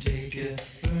wanna take you.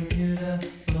 Bermuda,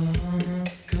 Bahama,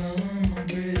 come on,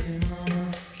 pretty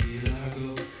mama. Key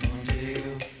Largo,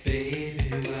 Montego, baby,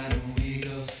 why don't we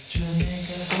go?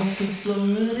 Jamaica, off the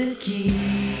Florida Keys.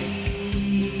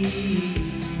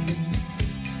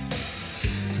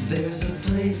 There's a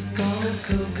place called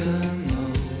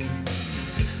Kokomo.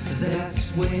 That's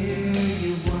where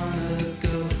you wanna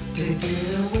go to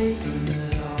get away from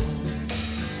it all.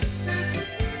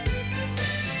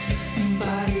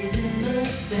 Bodies in the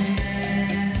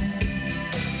sand,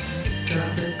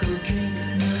 tropical drink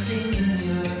melting in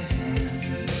your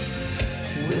hand.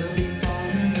 We'll be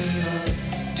falling in love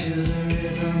to the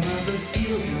rhythm of a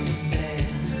steel drum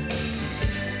band.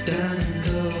 Down in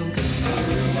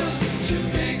Kokomo,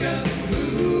 Jamaica,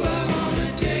 ooh, I wanna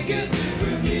take you to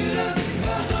Bermuda,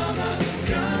 Bahama.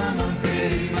 Come on,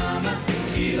 pretty mama,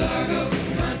 Key Largo,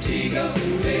 Montego,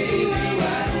 baby,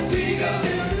 why don't we go?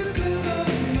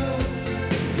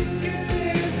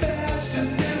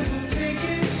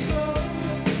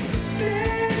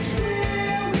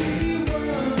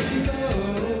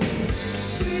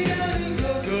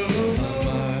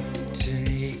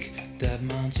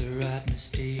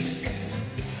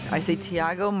 I say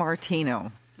Tiago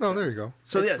Martino. Oh, there you go.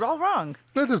 So It's yes. all wrong.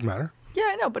 That doesn't matter. Yeah,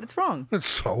 I know, but it's wrong. It's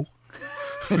so.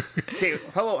 Okay,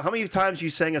 hello. How many times you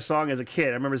sang a song as a kid?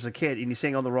 I remember as a kid, and you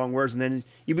sang all the wrong words, and then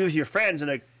you be with your friends, and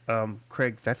like,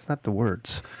 Craig, that's not the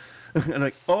words. And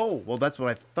like, oh, well, that's what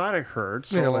I thought I heard,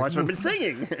 so Yeah, like, that's what I've been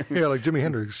singing. Yeah, like Jimi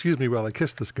Hendrix. Excuse me while I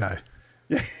kiss this guy.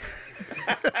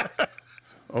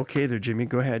 Okay, there, Jimmy,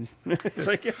 go ahead. It's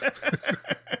like,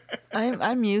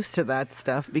 I'm used to that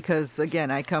stuff because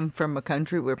again, I come from a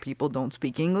country where people don't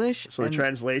speak English. So the and-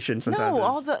 translation sometimes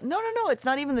No, is... no. It's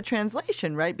not even the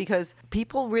translation, right? Because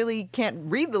people really can't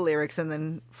read the lyrics and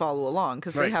then follow along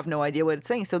because Right. they have no idea what it's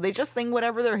saying. So they just sing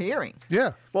whatever they're hearing.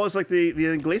 Yeah. Well, it's like the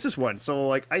Ingleses one. So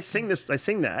like I sing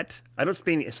that. I don't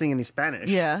sing any Spanish.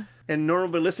 Yeah. And Norma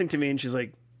will be listening to me, and she's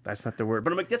like, "That's not the word."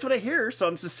 But I'm like, "That's what I hear." So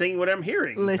I'm just singing what I'm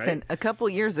hearing. Listen, right? a couple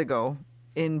years ago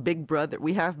in Big Brother,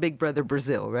 we have Big Brother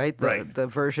Brazil, right? Right. The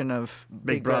version of Big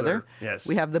Big Brother. Brother, yes.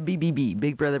 We have the BBB,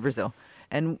 Big Brother Brazil.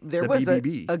 And there The was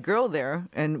BBB. a girl there,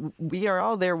 and we are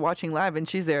all there watching live, and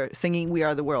she's there singing We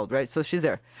Are the World, right? So she's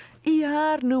there.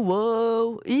 Iar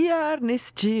nuo, iar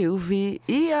nistilvi,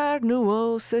 iar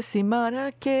nuo se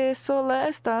simara que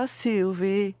solesta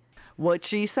silvi. What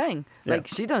she sang. Like,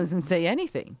 she doesn't say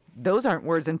anything. Those aren't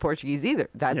words in Portuguese either.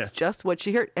 That's Yeah. just what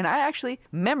she heard. And I actually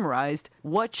memorized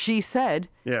what she said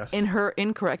Yes. in her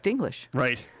incorrect English.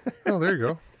 Right. Oh, there you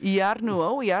go. Iar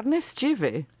nuo, iar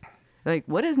nistive. Like,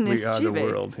 what is We are the nistive?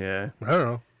 world. Yeah. I don't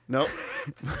know. Nope.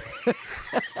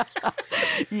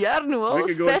 Iar nuo We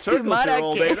could go in se circles here simara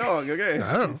all day que long. Okay.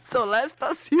 I don't know.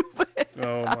 solesta silvi.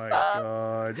 Oh my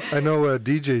God. I know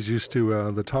DJs used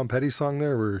to, the Tom Petty song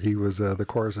there where he was, the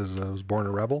chorus is, was Born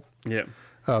a Rebel. Yeah.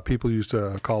 People used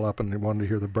to call up and they wanted to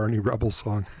hear the Barney Rebel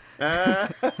song.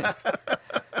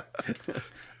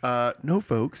 No,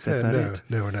 folks, that's not no, it.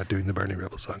 no, we're not doing the Barney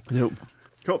Rebel song. Nope.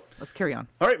 Cool. Let's carry on.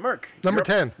 All right, Mark. Number you're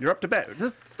up- 10. You're up to bat. This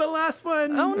is the last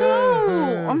one. Oh,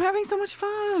 no. I'm having so much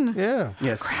fun. Yeah.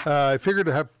 Yes. I figured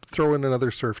to throw in another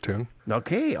surf tune.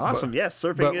 Okay. Awesome. Yes.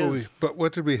 Surfing But, is. but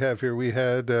what did we have here? We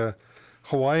had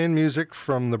Hawaiian music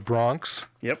from the Bronx.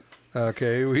 Yep.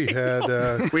 Okay, we had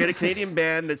We had a Canadian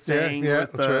band that sang yeah,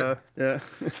 with. that's Yeah.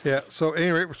 yeah. So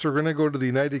anyway, so we're gonna go to the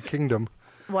United Kingdom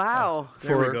Wow.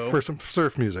 There we for go. for some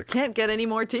surf music. Can't get any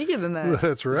more tiki than that.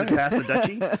 That's right. Pass the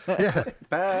Dutchie. Yeah,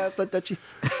 Pass the Dutchie.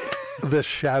 the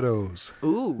Shadows.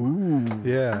 Ooh.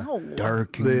 Yeah, Oh,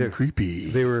 Dark and They- creepy.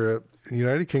 they were a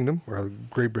United Kingdom or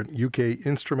Great Britain, UK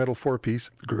instrumental four-piece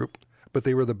group, but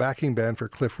they were the backing band for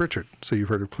Cliff Richard. So you've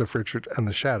heard of Cliff Richard and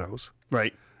the Shadows.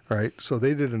 Right. Right. So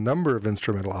they did a number of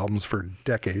instrumental albums for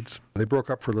decades. They broke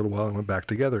up for a little while and went back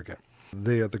together again.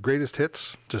 They had the greatest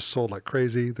hits, just sold like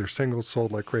crazy. Their singles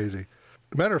sold like crazy.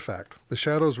 Matter of fact, the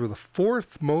Shadows were the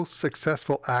fourth most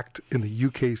successful act in the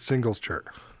UK singles chart,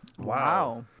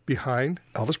 Wow. behind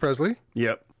Elvis Presley,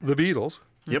 Yep. the Beatles,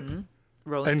 Yep.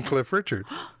 Rolling. and Cliff Richard.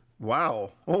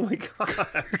 Wow. Oh my God.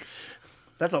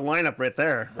 That's a lineup right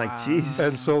there. Like, jeez.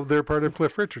 And so they're part of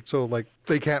Cliff Richard. So like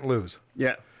they can't lose.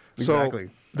 Yeah. So Exactly.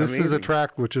 this is a Amazing.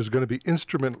 track which is going to be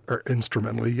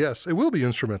instrumentally. Yes, it will be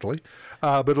instrumentally,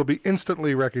 but it'll be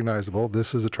instantly recognizable.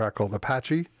 This is a track called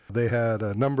Apache. They had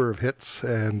a number of hits,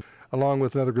 and along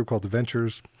with another group called The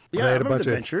Ventures. Yeah, they I had remember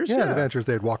The Ventures, Yeah, yeah. The Ventures.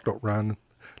 They had Walk Don't Run.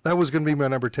 That was going to be my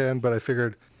number 10, but I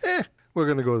figured, we're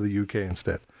going to go to the UK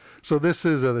instead. So this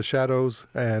is The Shadows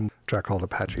and a track called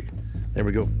Apache. There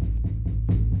we go.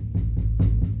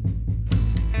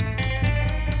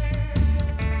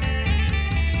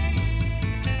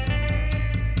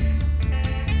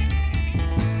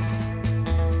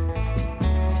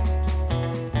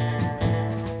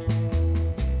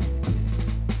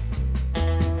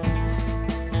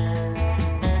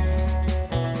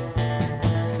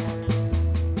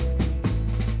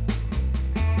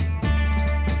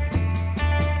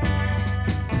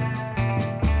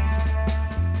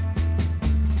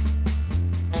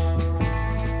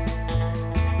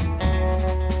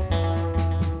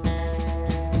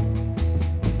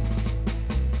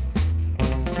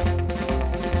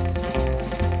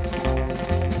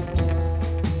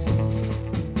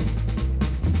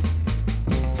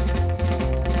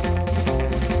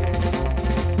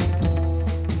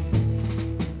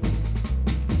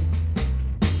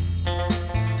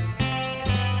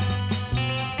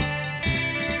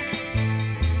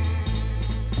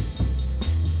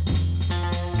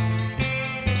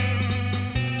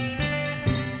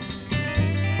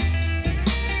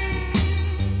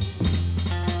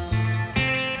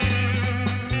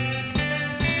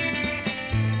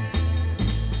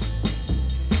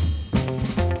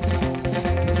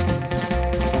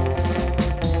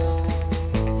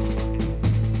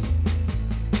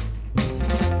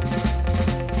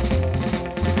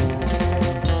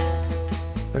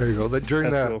 There you go.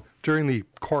 During That's the cool. during the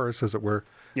chorus, as it were,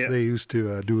 Yeah. they used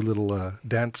to do a little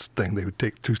dance thing. They would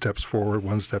take 2 steps forward,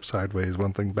 1 step sideways,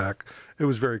 1 thing back. It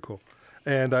was very cool.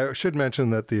 And I should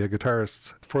mention that the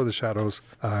guitarists for the Shadows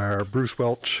are Bruce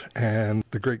Welch and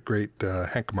the great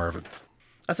Hank Marvin.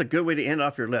 That's a good way to end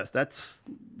off your list.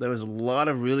 There was a lot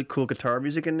of really cool guitar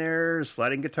music in there,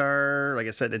 sliding guitar. Like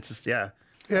I said, it's just, yeah.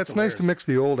 Yeah, it's nice to mix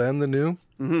the old and the new.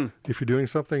 Mm-hmm. If you're doing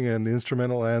something, and the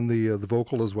instrumental and the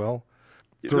vocal as well.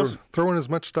 Throw in as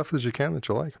much stuff as you can that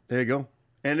you like. There you go.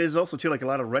 And there's also too like a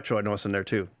lot of retro I noticed in there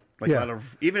too. Like a lot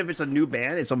of, even if it's a new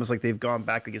band, it's almost like they've gone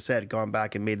back, like you said, gone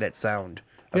back and made that sound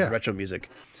of retro music.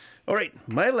 All right,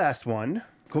 my last one.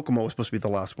 Kokomo was supposed to be the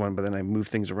last one, but then I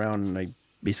moved things around and I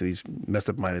basically messed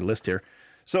up my list here.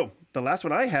 So the last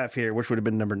one I have here, which would have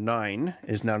been number 9,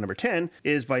 is now number 10,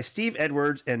 is by Steve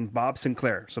Edwards and Bob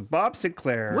Sinclair. So Bob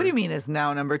Sinclair. What do you mean is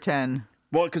now number 10?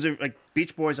 Well, because like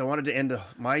Beach Boys, I wanted to end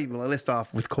my list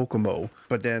off with Kokomo,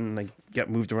 but then I got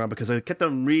moved around because I kept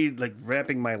on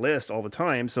ramping my list all the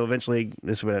time. So eventually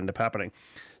this would end up happening.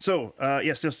 So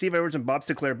so Steve Edwards and Bob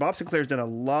Sinclair. Bob Sinclair's done a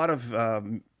lot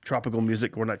of tropical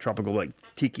music, or not tropical, like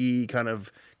tiki kind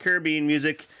of Caribbean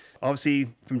music,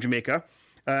 obviously from Jamaica.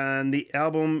 And the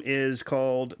album is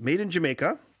called Made in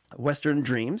Jamaica, Western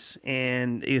Dreams.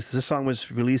 And this song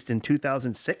was released in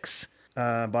 2006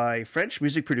 by French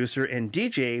music producer and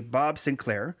DJ Bob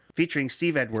Sinclair, featuring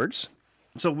Steve Edwards.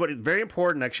 So what is very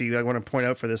important, actually, I want to point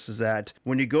out for this is that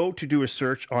when you go to do a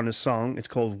search on a song, it's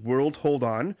called World Hold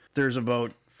On. There's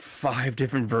about 5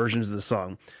 different versions of the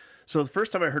song. So the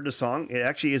first time I heard the song, it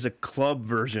actually is a club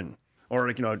version, or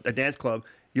like, a dance club.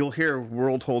 You'll hear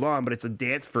World Hold On, but it's a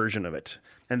dance version of it.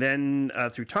 And then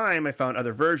through time, I found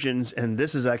other versions, and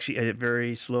this is actually a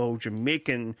very slow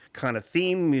Jamaican kind of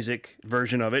theme music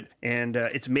version of it. And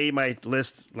it's made my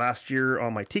list last year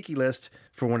on my Tiki list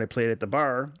for when I played at the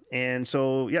bar. And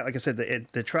so, yeah, like I said,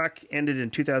 the track ended in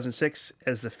 2006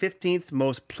 as the 15th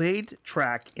most played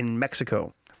track in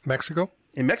Mexico. Mexico?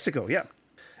 In Mexico, yeah.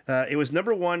 It was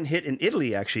number 1 hit in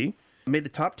Italy, actually. Made the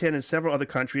top 10 in several other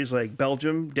countries like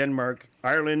Belgium, Denmark,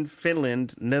 Ireland,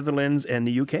 Finland, Netherlands, and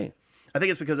the UK. I think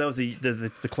it's because that was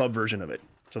the club version of it.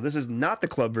 So this is not the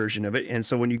club version of it. And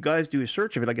so when you guys do a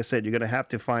search of it, like I said, you're going to have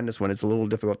to find this one. It's a little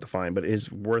difficult to find, but it is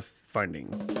worth finding.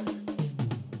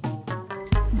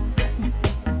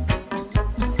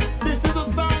 This is a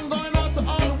song going out to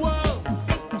all the world.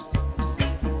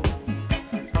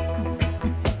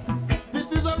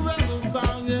 This is a rebel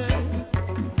song, yeah.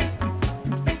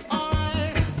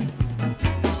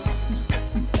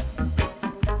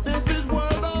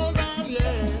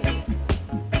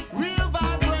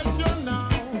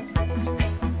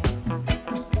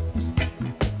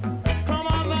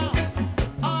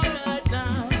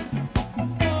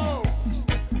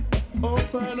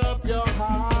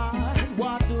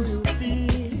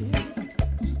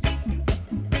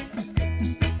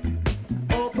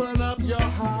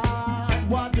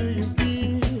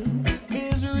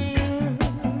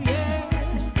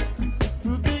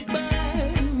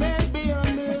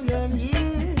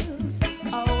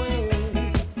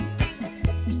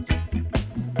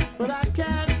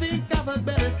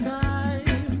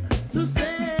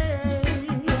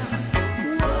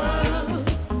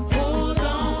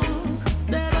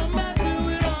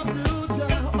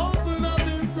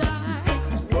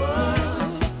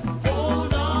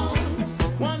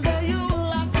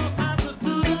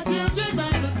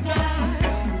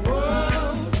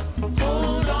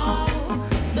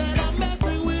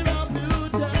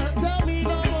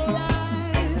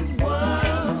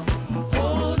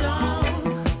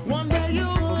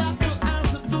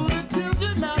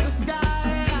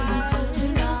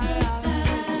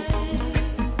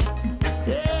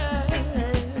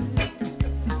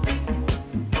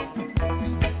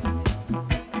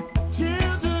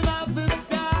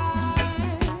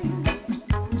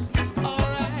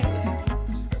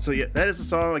 So yeah, that is the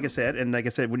song, like I said. And like I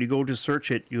said, when you go to search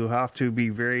it, you have to be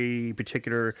very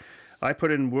particular. I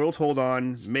put in World Hold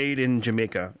On, Made in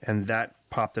Jamaica, and that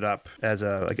popped it up as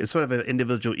it's sort of an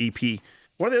individual EP.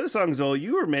 One of the other songs, though,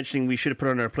 you were mentioning we should have put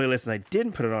on our playlist, and I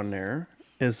didn't put it on there,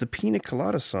 is the Pina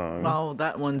Colada song. Oh,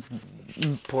 that one's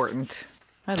important.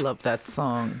 I love that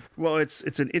song. Well,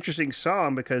 it's an interesting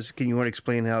song because can you want to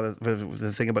explain how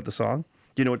the thing about the song?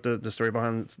 Do you know what the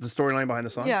storyline behind the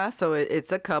song? Yeah, so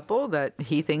it's a couple that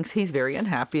he thinks he's very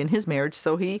unhappy in his marriage,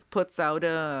 so he puts out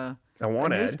a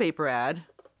newspaper ad.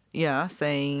 Yeah,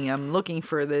 saying I'm looking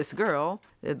for this girl.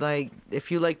 Like if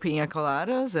you like pina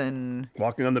coladas and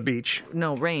walking on the beach.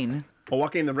 No, rain. Oh,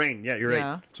 walking in the rain. Yeah, you're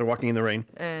right. So walking in the rain.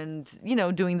 And,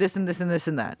 doing this and this and this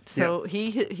and that. So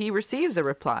he receives a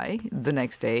reply the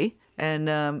next day,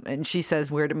 and she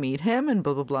says where to meet him and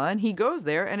blah, blah, blah. And he goes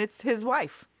there, and it's his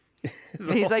wife.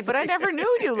 And he's like, but I never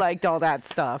knew you liked all that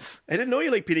stuff. I didn't know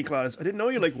you liked pina coladas. I didn't know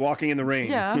you liked walking in the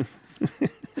rain. Yeah.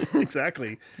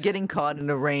 Exactly. Getting caught in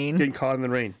the rain. Getting caught in the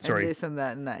rain. Sorry. And this and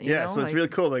that and that. So it's really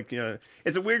cool. Like,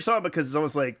 it's a weird song because it's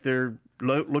almost like they're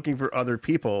looking for other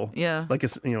people. Yeah. Like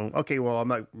it's, okay, well, I'm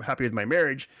not happy with my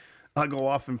marriage. I'll go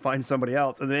off and find somebody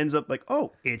else. And it ends up like,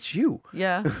 oh, it's you.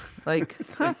 Yeah. Like,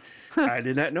 huh. I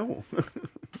did not know.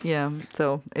 Yeah.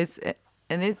 So it's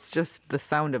just the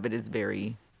sound of it is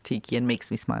very tiki and makes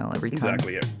me smile every time.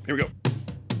 Exactly, yeah. Here we go.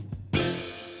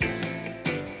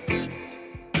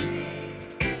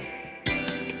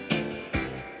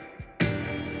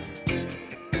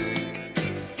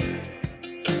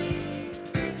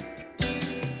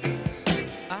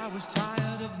 I was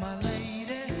tired of my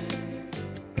lady.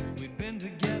 We'd been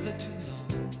together too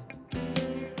long.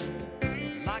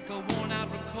 Like a worn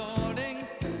out recording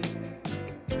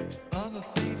of a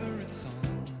favorite song.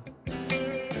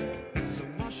 So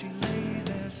while she lay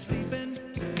there sleeping,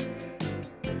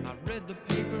 I read the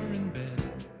paper in bed.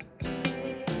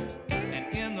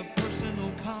 And in the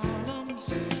personal columns,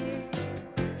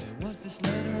 there was this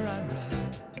letter I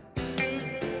read.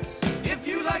 If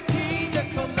you like pina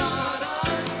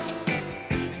coladas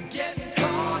and getting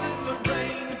caught in the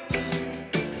rain,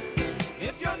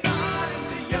 if you're not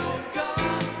into yoga,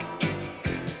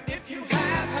 if you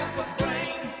have half a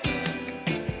brain,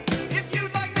 if you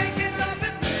like making love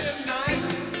at midnight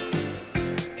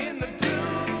in the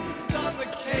dunes on the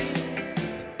Cape,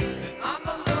 then I'm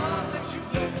the love that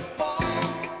you've looked for.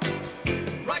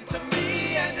 Write to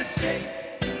me and escape.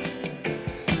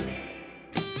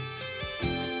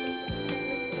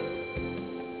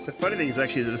 The funny thing is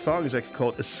actually that the song is actually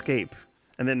called Escape.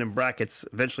 And then in brackets,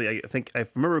 eventually, I think, if I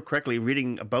remember correctly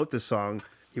reading about this song,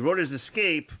 he wrote it as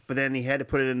Escape, but then he had to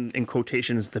put it in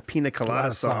quotations, the Pina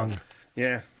Colada song.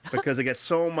 Yeah, because it gets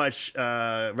so much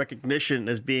recognition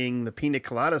as being the Pina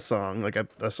Colada song, like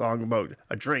a song about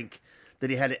a drink, that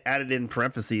he had to add it in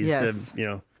parentheses. Yes.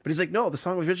 But he's like, no, the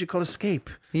song was originally called Escape.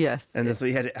 Yes. And then so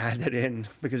he had to add that in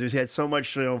because he had so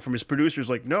much, from his producers,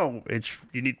 like, no,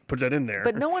 you need to put that in there.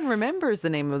 But no one remembers the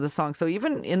name of the song. So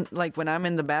even in like when I'm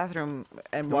in the bathroom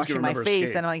and No one's gonna washing my remember face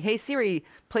Escape. and I'm like, hey Siri,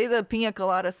 play the Pina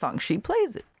Colada song. She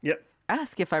plays it. Yep.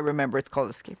 Ask if I remember it's called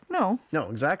Escape. No.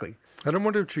 No, exactly. I don't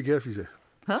wonder what you get if you say,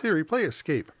 Siri, play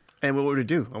Escape. And what would it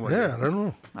do? Yeah, I don't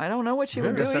know. I don't know what she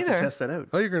would do Just have to either. test that out.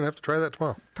 Oh, you're going to have to try that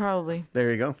tomorrow. Probably. There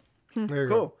you go. There you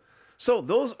Cool. go. So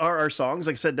those are our songs.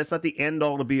 Like I said, that's not the end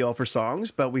all to be all for songs,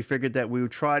 but we figured that we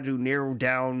would try to narrow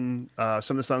down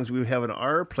some of the songs we would have in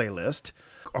our playlist.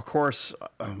 Of course,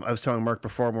 I was telling Mark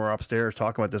before when we were upstairs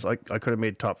talking about this, I could have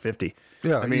made top 50.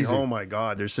 Yeah, I mean, easy. oh my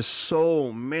God, there's just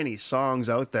so many songs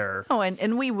out there. Oh,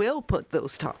 and we will put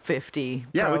those top 50.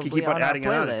 Yeah, we can keep on our adding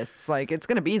on it. playlists. Like it's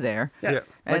gonna be there. Yeah.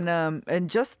 And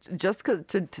just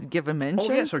to give a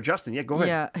mention. Oh, yes, or Justin. Yeah, go ahead.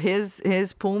 Yeah,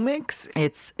 his pool mix.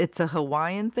 It's a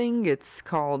Hawaiian thing. It's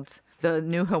called the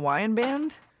New Hawaiian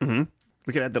Band.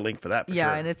 We can add the link for that. For Yeah,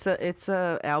 sure. and it's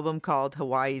a album called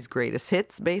Hawaii's Greatest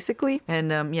Hits, basically.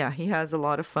 And yeah, he has a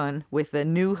lot of fun with the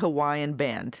New Hawaiian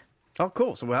Band. Oh,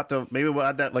 cool. So maybe we'll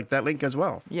add that link as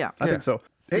well. Yeah. I think so.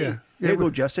 Hey, Yeah. there you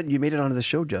go, Justin. You made it onto the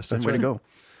show, Justin. That's Way to right. go.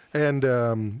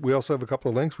 And we also have a couple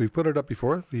of links. We've put it up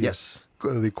before. Yes.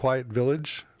 The Quiet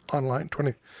Village online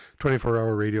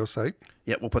 24-hour radio site.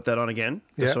 Yeah, we'll put that on again,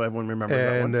 just Yeah. so everyone remembers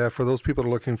that And one. for those people that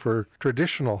are looking for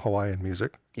traditional Hawaiian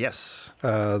music, Yes.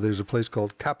 there's a place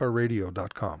called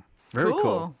kapparadio.com. Very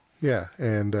cool. Yeah,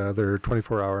 and they're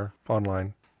 24-hour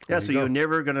online. Yeah, There so you go. you're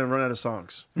never going to run out of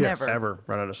songs. Yes. Never. Ever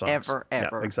run out of songs. Ever, Yeah,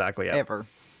 ever. exactly. Yeah. Ever.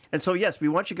 And so, yes, we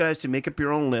want you guys to make up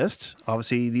your own list.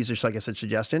 Obviously, these are, like I said,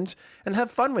 suggestions. And have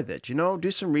fun with it.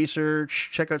 Do some research.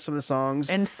 Check out some of the songs.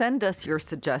 And send us your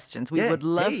suggestions. We Yeah, would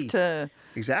love hey. to.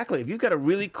 Exactly. If you've got a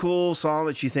really cool song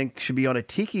that you think should be on a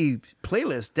Tiki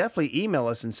playlist, definitely email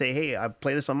us and say, hey, I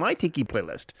play this on my Tiki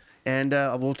playlist. And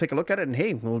we'll take a look at it. And,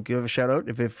 hey, we'll give a shout out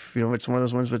if it's one of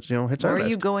those ones that, hits our Or list.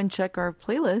 you go and check our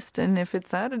playlist, and if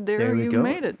it's added there, There we you go.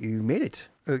 made it. You made it.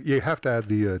 You have to add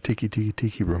the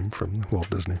Tiki Room from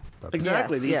Walt Disney.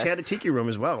 Exactly. Yes, the yes. Enchanted Tiki Room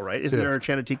as well, right? Isn't Yeah. there a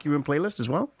Enchanted Tiki Room playlist as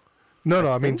well?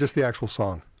 No, I mean just the actual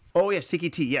song. Oh, yes, Tiki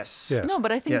Tea, yes. Yes. No,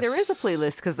 but I think there Yes. is a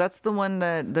playlist because that's the one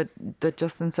that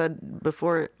Justin said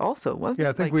before also, wasn't it? Yeah,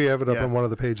 I think Like- we have it up Yeah. on one of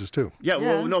the pages too. Yeah,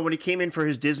 well, Yeah. no, when he came in for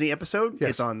his Disney episode,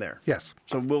 Yes. it's on there. Yes.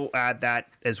 So we'll add that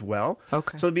as well.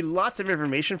 Okay. So there'll be lots of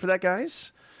information for that,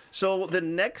 guys. So the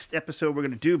next episode we're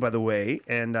going to do, by the way,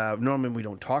 and normally we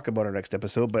don't talk about our next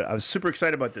episode, but I was super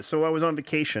excited about this. So I was on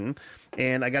vacation,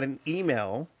 and I got an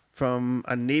email from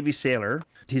a Navy sailor.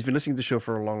 He's been listening to the show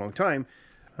for a long, long time,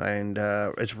 and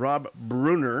it's Rob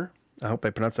Brunner. I hope I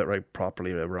pronounced that right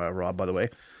properly, Rob, by the way.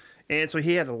 And so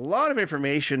he had a lot of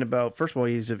information about, first of all,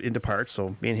 he's into parts,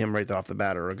 so me and him right off the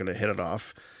bat are going to hit it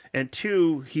off. And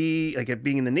two, he, like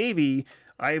being in the Navy,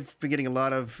 I've been getting a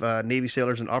lot of Navy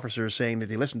sailors and officers saying that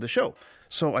they listen to the show.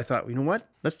 So I thought, you know what?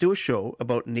 Let's do a show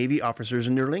about Navy officers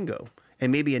and their lingo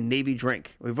and maybe a Navy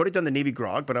drink. We've already done the Navy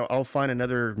grog, but I'll find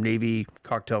another Navy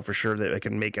cocktail for sure that I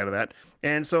can make out of that.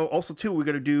 And so also too, we're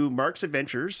going to do Mark's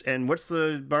Adventures. And what's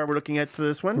the bar we're looking at for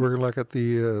this one? We're going to look at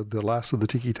the last of the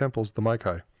Tiki Temples, the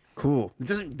Maikai. Cool.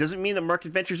 It doesn't mean that Mark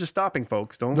Adventures is stopping,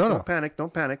 folks. Don't panic.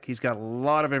 Don't panic. He's got a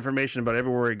lot of information about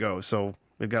everywhere he goes. So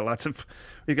we've got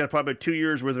probably 2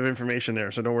 years worth of information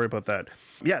there. So don't worry about that.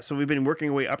 Yeah. So we've been working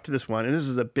our way up to this one, and this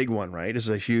is a big one, right? This is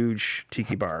a huge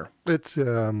tiki bar. It's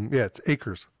it's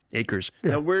acres. Acres.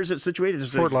 Yeah. Now, where is it situated? Is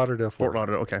Fort Lauderdale, Fort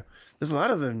Florida. Lauderdale. Okay. There's a lot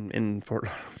of them in Fort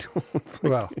Lauderdale. It's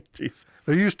like, Well, jeez.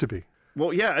 there used to be.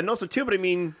 Well, yeah, and also too, but I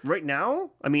mean, right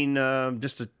now,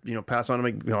 just to pass on,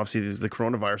 obviously the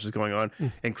coronavirus is going on,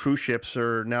 and cruise ships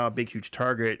are now a big, huge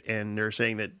target, and they're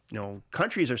saying that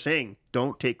countries are saying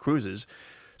don't take cruises.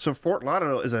 So Fort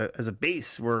Lauderdale is a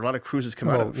base where a lot of cruises come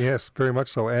out of. Yes, very much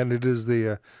so, and it is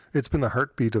it's been the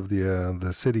heartbeat of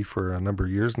the city for a number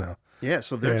of years now. Yeah,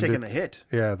 so they're taking a hit.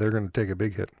 Yeah, they're going to take a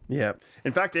big hit. Yeah,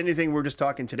 in fact, anything we're just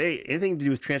talking today, anything to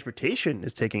do with transportation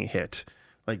is taking a hit.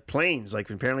 Like planes, like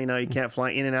apparently now you can't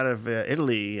fly in and out of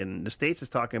Italy, and the States is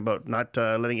talking about not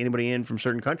letting anybody in from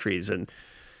certain countries, and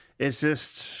it's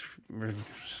just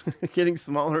getting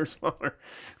smaller and smaller.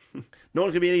 No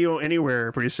one can be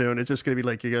anywhere pretty soon. It's just going to be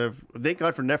like, you got to thank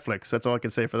God for Netflix. That's all I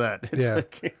can say for that.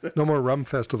 It's No more rum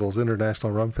festivals,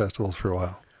 international rum festivals for a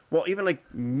while. Well, even like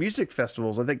music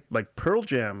festivals, I think like Pearl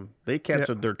Jam, they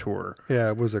canceled their tour. Yeah,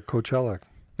 it was at Coachella.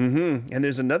 Mm-hmm. And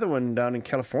there's another one down in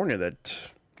California that...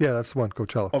 Yeah, that's the one,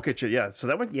 Coachella. Okay, yeah. So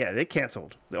that one, they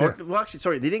canceled. Or, well, actually,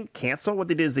 sorry, they didn't cancel. What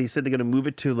they did is they said they're going to move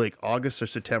it to like August or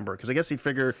September, because I guess they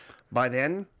figure by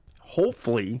then,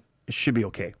 hopefully, it should be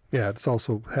okay. Yeah, it's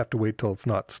also have to wait till it's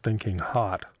not stinking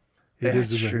hot. It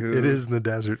That's is true. It is in the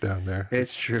desert down there.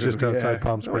 It's true. Just outside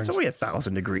Palm No, Springs. it's only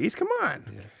 1,000 degrees. Come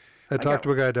on. I talked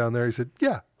to a guy down there. He said,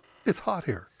 "Yeah, it's hot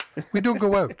here. We don't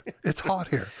go out. It's hot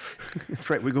here." That's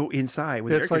right. We go inside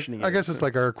with air It's like, conditioning. I guess it's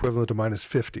like our equivalent to minus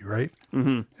 50, right?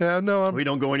 Mm-hmm. Yeah, no, we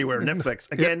don't go anywhere. Netflix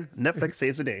again. Netflix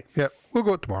saves the day. Yeah, we'll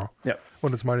go out tomorrow. Yeah,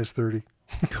 when it's minus 30.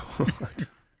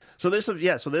 So there's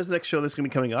the next show that's going to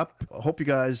be coming up. I hope you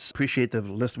guys appreciate the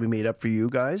list we made up for you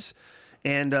guys.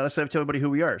 And let's tell everybody who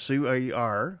we are. So we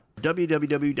are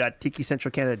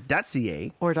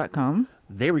www.tikicentralcanada.ca or .com.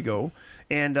 There we go.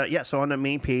 And so on the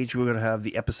main page, we're going to have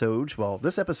the episodes. Well,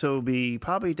 this episode will be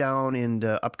probably down in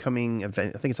the upcoming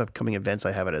event. I think it's upcoming events.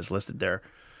 I have it as listed there.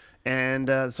 And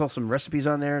there's also some recipes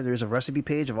on there. There's a recipe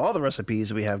page of all the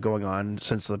recipes we have going on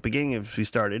since the beginning of we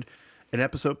started. An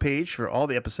episode page for all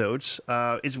the episodes.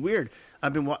 It's weird.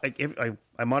 I've been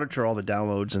I monitor all the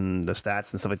downloads and the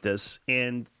stats and stuff like this,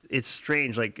 and it's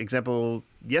strange. Like example,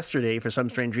 yesterday for some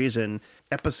strange reason,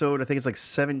 episode I think it's like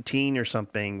 17 or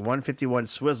something, 151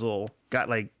 Swizzle got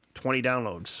like 20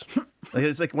 downloads. Like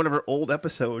it's like one of our old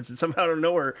episodes, and somehow out of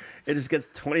nowhere it just gets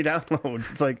 20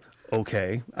 downloads. It's like,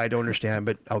 okay, I don't understand,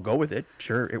 but I'll go with it.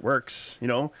 Sure, it works,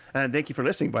 And thank you for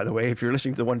listening, by the way. If you're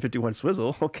listening to 151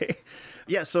 Swizzle, okay.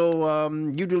 Yeah, so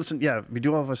you do listen. Yeah, we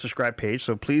do have a subscribe page,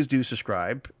 so please do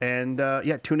subscribe. And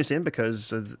tune us in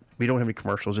because we don't have any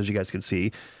commercials, as you guys can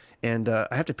see. And I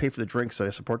have to pay for the drinks that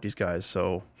I support these guys,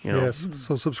 so, Yes,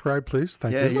 so subscribe, please.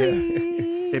 Thank you.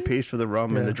 Yeah. It pays for the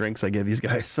rum and the drinks I give these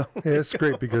guys. So yeah, it's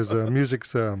great because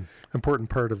music's an important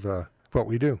part of what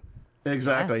we do.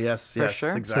 Exactly. Yes.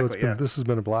 sure. Exactly. So this has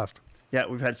been a blast. Yeah,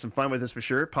 we've had some fun with this for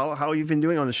sure. Paula, how have you been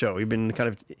doing on the show? You've been kind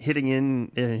of hitting in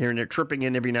here and there, tripping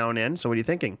in every now and then. So what are you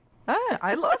thinking?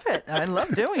 I love it. I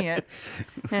love doing it.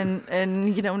 And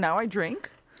now I drink.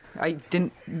 I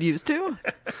didn't used to.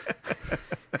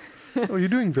 Oh, you're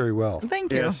doing very well.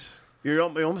 Thank you. Yes. You're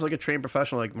almost like a trained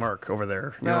professional like Mark over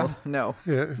there. No. Yeah. No.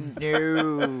 Yeah,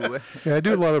 I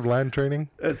do a lot of land training.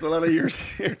 That's a lot of years.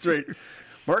 That's right.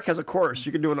 Mark has a course.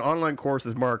 You can do an online course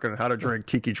with Mark on how to drink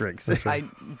tiki drinks. I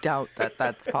doubt that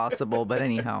that's possible, but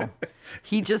anyhow,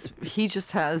 he just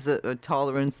has a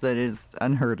tolerance that is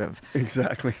unheard of.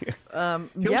 Exactly.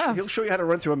 He'll show you how to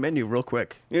run through a menu real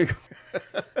quick.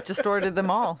 Just ordered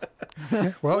them all.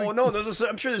 Yeah, well,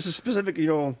 I'm sure there's a specific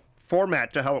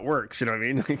format to how it works. You know what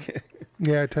I mean?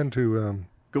 yeah, I tend to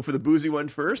go for the boozy one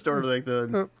first, or like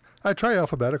the. I try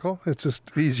alphabetical. It's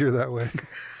just easier that way.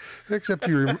 Except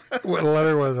what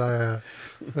letter was I?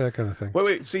 That kind of thing.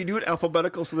 Wait. So you do it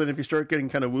alphabetical, so that if you start getting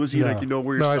kind of woozy, like you know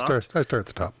where you're stopped? I start at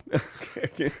the top.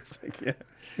 Okay. It's like, yeah.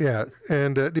 Yeah,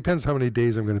 and it depends how many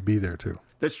days I'm going to be there too.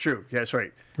 That's true. Yeah, that's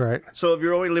right. Right. So if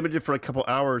you're only limited for a couple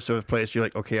hours to a place, you're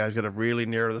like, okay, I've got to really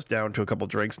narrow this down to a couple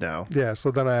drinks now. Yeah. So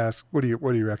then I ask, what do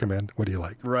you recommend? What do you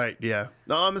like? Right. Yeah.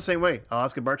 No, I'm the same way. I'll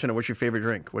ask a bartender, what's your favorite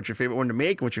drink? What's your favorite one to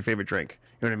make? What's your favorite drink?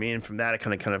 You know what I mean? And from that, I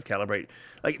kind of calibrate.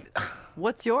 Like,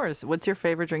 What's yours? What's your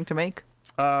favorite drink to make?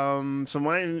 So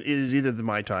mine is either the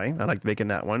Mai Tai. I like making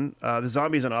that one. The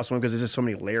zombie is an awesome one because there's just so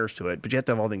many layers to it, but you have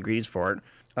to have all the ingredients for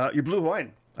it. Your blue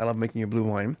wine. I love making your blue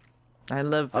wine. I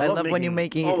love when you're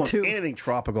making it almost too. anything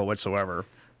tropical whatsoever.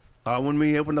 When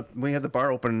we have the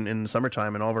bar open in the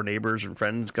summertime and all of our neighbors and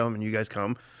friends come and you guys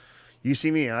come, you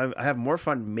see me. I have more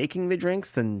fun making the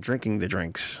drinks than drinking the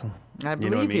drinks. I You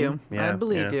know what I believe you. mean? Yeah, I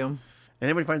believe yeah. you. And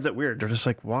everybody finds that weird. They're just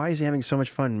like, why is he having so much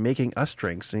fun making us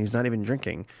drinks and he's not even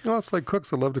drinking? Well, it's like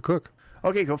cooks that love to cook.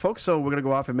 Okay, cool, folks. So we're going to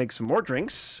go off and make some more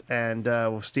drinks, and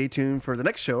we'll stay tuned for the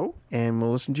next show, and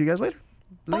we'll listen to you guys later.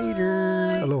 Later.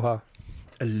 Aloha.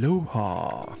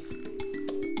 Aloha.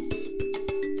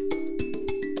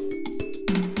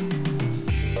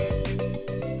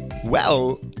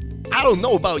 Well, I don't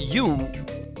know about you,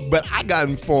 but I got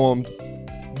informed.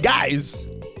 Guys,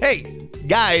 hey,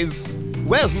 guys,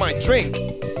 where's my drink?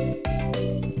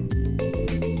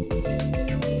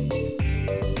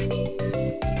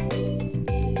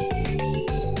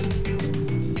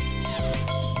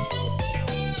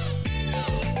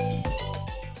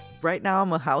 Right now,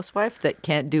 I'm a housewife that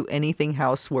can't do anything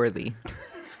houseworthy.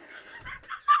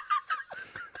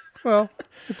 Well,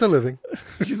 it's a living.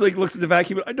 She's like, looks at the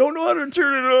vacuum. I don't know how to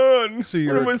turn it on. So what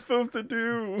you're- am I supposed to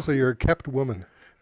do? So you're a kept woman.